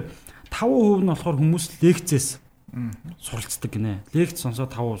тэр юу гэхээр 5% нь болохоор хүмүүс лекцээс суралцдаг гинэ. Лекц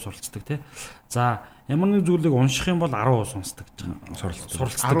сонсоод 5% суралцдаг тий. За ямар нэг зүйлийг унших юм бол 10% сонсдог гэж байгаа.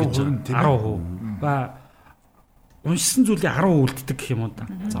 Суралцдаг гэж байгаа. 10%. Ба уншсан зүйлийн 10% үлддэг гэх юм уу да.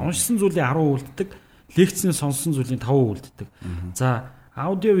 За уншсан зүйлийн 10% үлддэг. Лекцний сонссон зүйлийн 5% үлддэг. За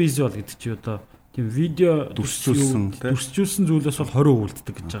аудио визуал гэдэг чи одоо тийм видео дүрсжүүлсэн зүйлээс бол 20%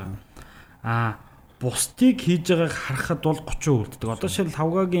 үлддэг гэж байгаа. Бусдыг хийж байгааг харахад бол 30% үлддэг. Одоо шил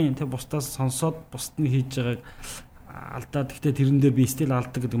Лавгагийн тэг бусдаас сонсоод бусд нь хийж байгааг алдаад гэхдээ тэрэн дээр би стил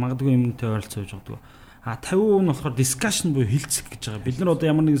алддаг гэдэг магадгүй юмтай ойролцоо явж байгаа. 50% нь болохоор discussion буюу хилцэх гэж байгаа. Бид нар одоо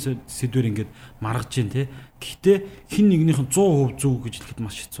ямар нэгэн сэдвэр ингээд маргаж जैन тий. Гэхдээ хин нэгнийх нь 100% зөв гэж хэлэхэд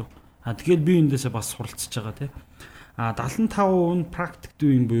маш хэцүү. Тэгэхээр би эндээсээ бас суралцж байгаа тий. 75% нь practice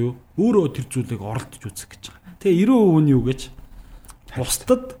doing буюу өөрөө тэр зүйлийг оролдож үзэх гэж байгаа. Тэгээ 90% нь юу гэж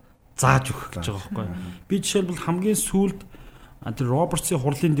бусдад зааж өгөх гэж байгаа байхгүй. Би жишээлбэл хамгийн сүүлд тэр Робертсын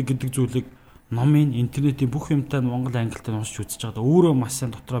хурлын дэг гэдэг зүйлийг номын интернетийн бүх юмтай монгол англитай уншиж үзэж байгаа. Өөрөө маш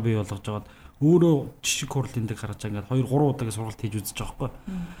сайн дотроо бий болгож байгаа. Өөрөө жишг хурлын дэг гаргаж ингээд 2-3 удаагийн сургалт хийж үзэж байгаа байхгүй.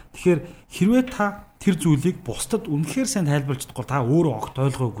 Тэгэхээр хэрвээ та тэр зүйлийг бусдад үнэхээр сайн тайлбарлаж чадахгүй та өөрөө огт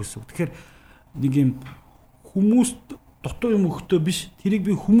ойлгоогүй гэсэн. Тэгэхээр нэг юм хүмүүс дутуу юм өгтөө биш тэрийг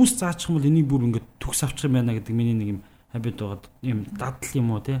би хүмүүс заачих юм бол энийг бүр ингээд төгс авчих юм байна гэдэг миний нэг юм хабит байгаад юм дадал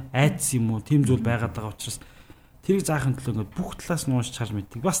юм уу те айдс юм уу тийм зүйл байгаад байгаа учраас тэрийг заахын төлөө ингээд бүх талаас нь уншиж харж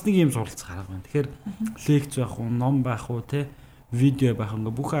мэддэг бас нэг юм суралцах арга байна. Тэгэхээр лекц байх уу ном байх уу те видео байх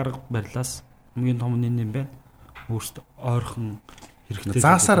ингээд бүх арга барилаас хамгийн том нь юм байна. Өөртөө ойрхон хэрэгтэй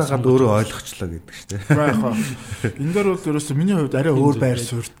заасаар хагаад өөрөө ойлгочлаа гэдэг шүү дээ. Баахаа. Энэ дээр бол ерөөсөө миний хувьд арай өөр байр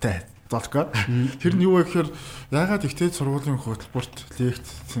суурьтай. Толко. Тэр нь юу вэ гэхээр ягаад ихтэй сургуулийн хөтөлбөрт лекц,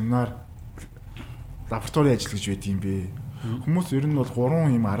 семинар, лаборатори ажил гэж байдаг юм бэ? Хүмүүс ер нь бол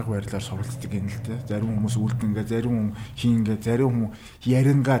 3 юм арга барилаар суралцдаг юм л те. Зарим хүмүүс үлдэнгээ, зарим хүн хийнгээ, зарим хүн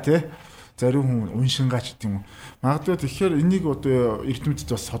ярингаа те. Зарим хүн уншингаа ч гэдэг юм. Магадгүй тэгэхээр энийг одоо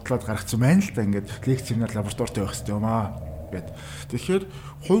эрдэмтэд бас судлаад гаргацсан байна л да. Ингээд лекц, семинар, лабораторитой байх хэрэгтэй юм аа гэд. Тэгэхээр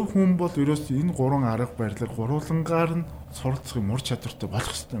хувь хүн бол ерөөс энэ 3 арга барилаар гурвангаар нь суралцах юм ур чадвартай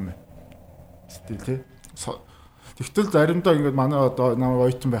болох хэрэгтэй юм байна. Тий. Тэгтэл заримдаа ингээд манай одоо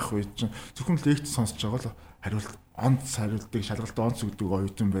намайг оюутан байх үед чинь зөвхөн лекц сонсож байгаа л хариулт онц хариултыг шалгалт онц гэдэг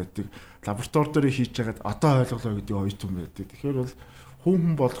оюутан байдаг. Лаборатори дээр хийж байгаад одоо ойлголоо гэдэг оюутан байдаг. Тэгэхээр бол хүн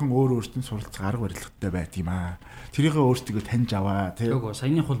болгон өөр өөртөө суралцах арга барилгатай байт юм аа. Тэрийгээ өөртөө таньж аваа тий. Үгүй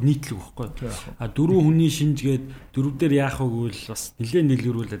саяных бол нийтлэг байхгүй. 4 хүний шинжгээд 4 дээр яах вэ гэвэл бас нэлээд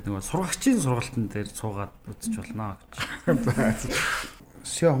дэлгэрүүлээд нэг сургагчийн сургалтын дээр суугаад үзэж болно гэж.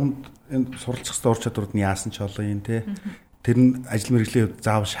 SEO хүнд энэ суралцах ёстой ур чадварууд нь яасан ч олон юм те. Тэр нь ажил мэргэжлийн хувьд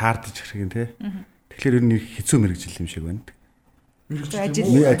заавал шаардаж хэрэг юм те. Тэгэхээр ер нь хэцүү мэргэжил юм шиг байна.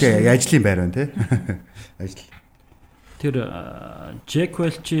 Ажлын байр байна те. Ажил. Тэр Jack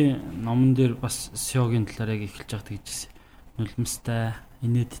Welch-ийн номон дээр бас SEO-гийн талаар яг эхэлж байгааг тэгжсэн. Нулимстай,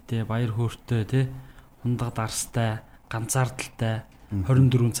 инээдтэй, баяр хөөртэй те. Хундаг дарстай, ганцаардалтай,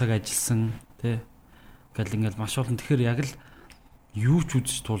 24 цаг ажилласан те. Гэл ингээл маш олон. Тэгэхээр яг л юу ч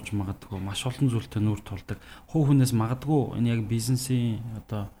үзэж тулж магадгүй маш олон зүйлтэй нүүр тулдаг. Хувь хүнээс магадгүй энэ яг бизнесийн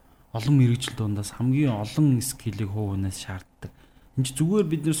одоо олон мэргэжил дундаас хамгийн олон скиллийг хувь хүнээс шаарддаг. Энд зүгээр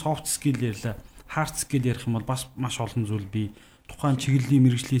бид нэр soft skill ярьлаа. Hard skill ярих юм бол бас маш олон зүйл бий. Тухайн чиглэлийн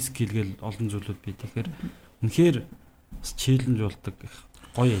мэргэжлийн скил гэл олон зүйлүүд бий. Тэгэхээр үнэхээр бас челленж болдог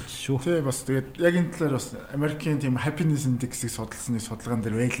гоё ажил шүү. Тий бас тэгээд яг энэ талаар бас Америкийн тийм happiness index-ийг судалсаны судалгаан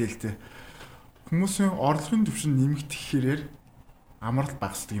дээр байлээ л дээ. Хүмүүсийн орлогын түвшин нэмэгдэх хэрээр амралт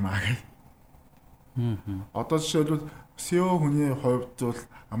багасдаг юм аа гэх. Одоо жишээлбэл SEO хүний хувьд бол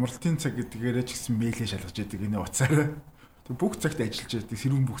амралтын цаг гэдгээрээ ч гэсэн мэйлээ шалгаж яадаг энэ уцаараа. Тэг бүх цагт ажиллаж яадаг,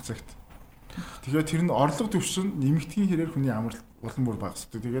 сэрүүн бүх цагт. Тэгэхээр тэр нь орлого түвшин нэмэгдэхийн хэрээр хүний амралт улам бүр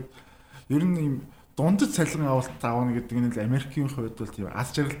багасдаг. Тэгээд ер нь ийм дундад цалин авалт авна гэдэг нь л Америкийн хувьд бол тийм аз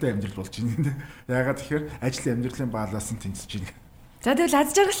жаргалтай амьдрал болж байна. Яагаад тэгэхээр ажил амьдралын баалаас нь тэнцэж байна. За тэгвэл аз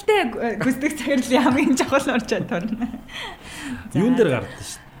жаргалтай гүйцэтгэх захирлын хамгийн чухал ур чадвар нь. Юун дээр гардаг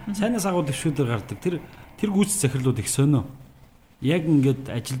шүү. Сайнаас агуу дэвшүүдээр гардаг. Тэр гүйцэтгэх захирлууд их сонио. Яг ингээд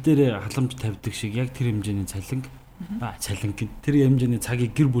ажил дээр халамж тавьдаг шиг яг тэр хэмжээний цалинг тэр хэмжээний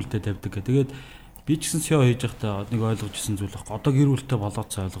цагийг гэр бүлдээ тавьдаг. Тэгээд би ч гэсэн SEO хийж байхдаа нэг ойлгож ирсэн зүйл байхгүй. Одоо гэр бүлтэй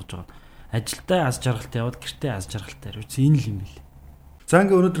болооцоо ойлгож байгаа. Ажилдаа аз жаргалтай яваад гэртээ аз жаргалтай ирвэ. Энэ л юм бэл. За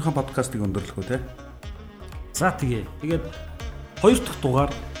ингээ өнөөдрийнхөө подкастыг өндөрлөх үү те. За тэгээд 2 дахь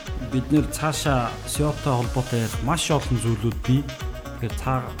дугаар бид нэр цаашаа SEO-той холбоотой ярих маш олон зүйлүүд бий. Тэгэхээр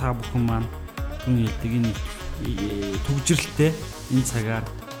та бүхэн маань хүн хэлдэг энэ төвжирэлтэй энэ цагаар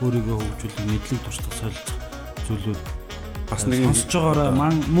өөрийгөө хөгжүүлэх, мэдлэг туршдах, солилцох зүйлүүд бас нэг сонсож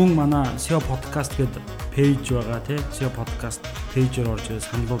байгаараа мөн манай SEO podcast гэдэг пэйж байгаа тий. SEO podcast пэйжээр орж ирээ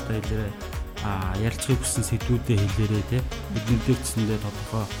саналуудаа хэлээрэй. Ярилцахыг хүссэн сэдвүүдээ хэлээрэй тий. Бидний дээр гэсэндээ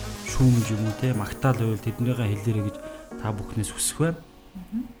тодорхой шүүмж юм уу тий. Магтаал байвал тэднийгээ хэлээрэй гэж та бүхнээс хүсэх байна.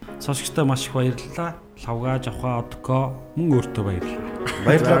 Сонсогчдоо маш их баярлалаа. Лавгааж авахаа одко мөн өөртөө баярлалаа.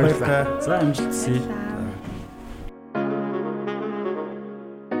 Баярлалаа. За амжилт хүсье.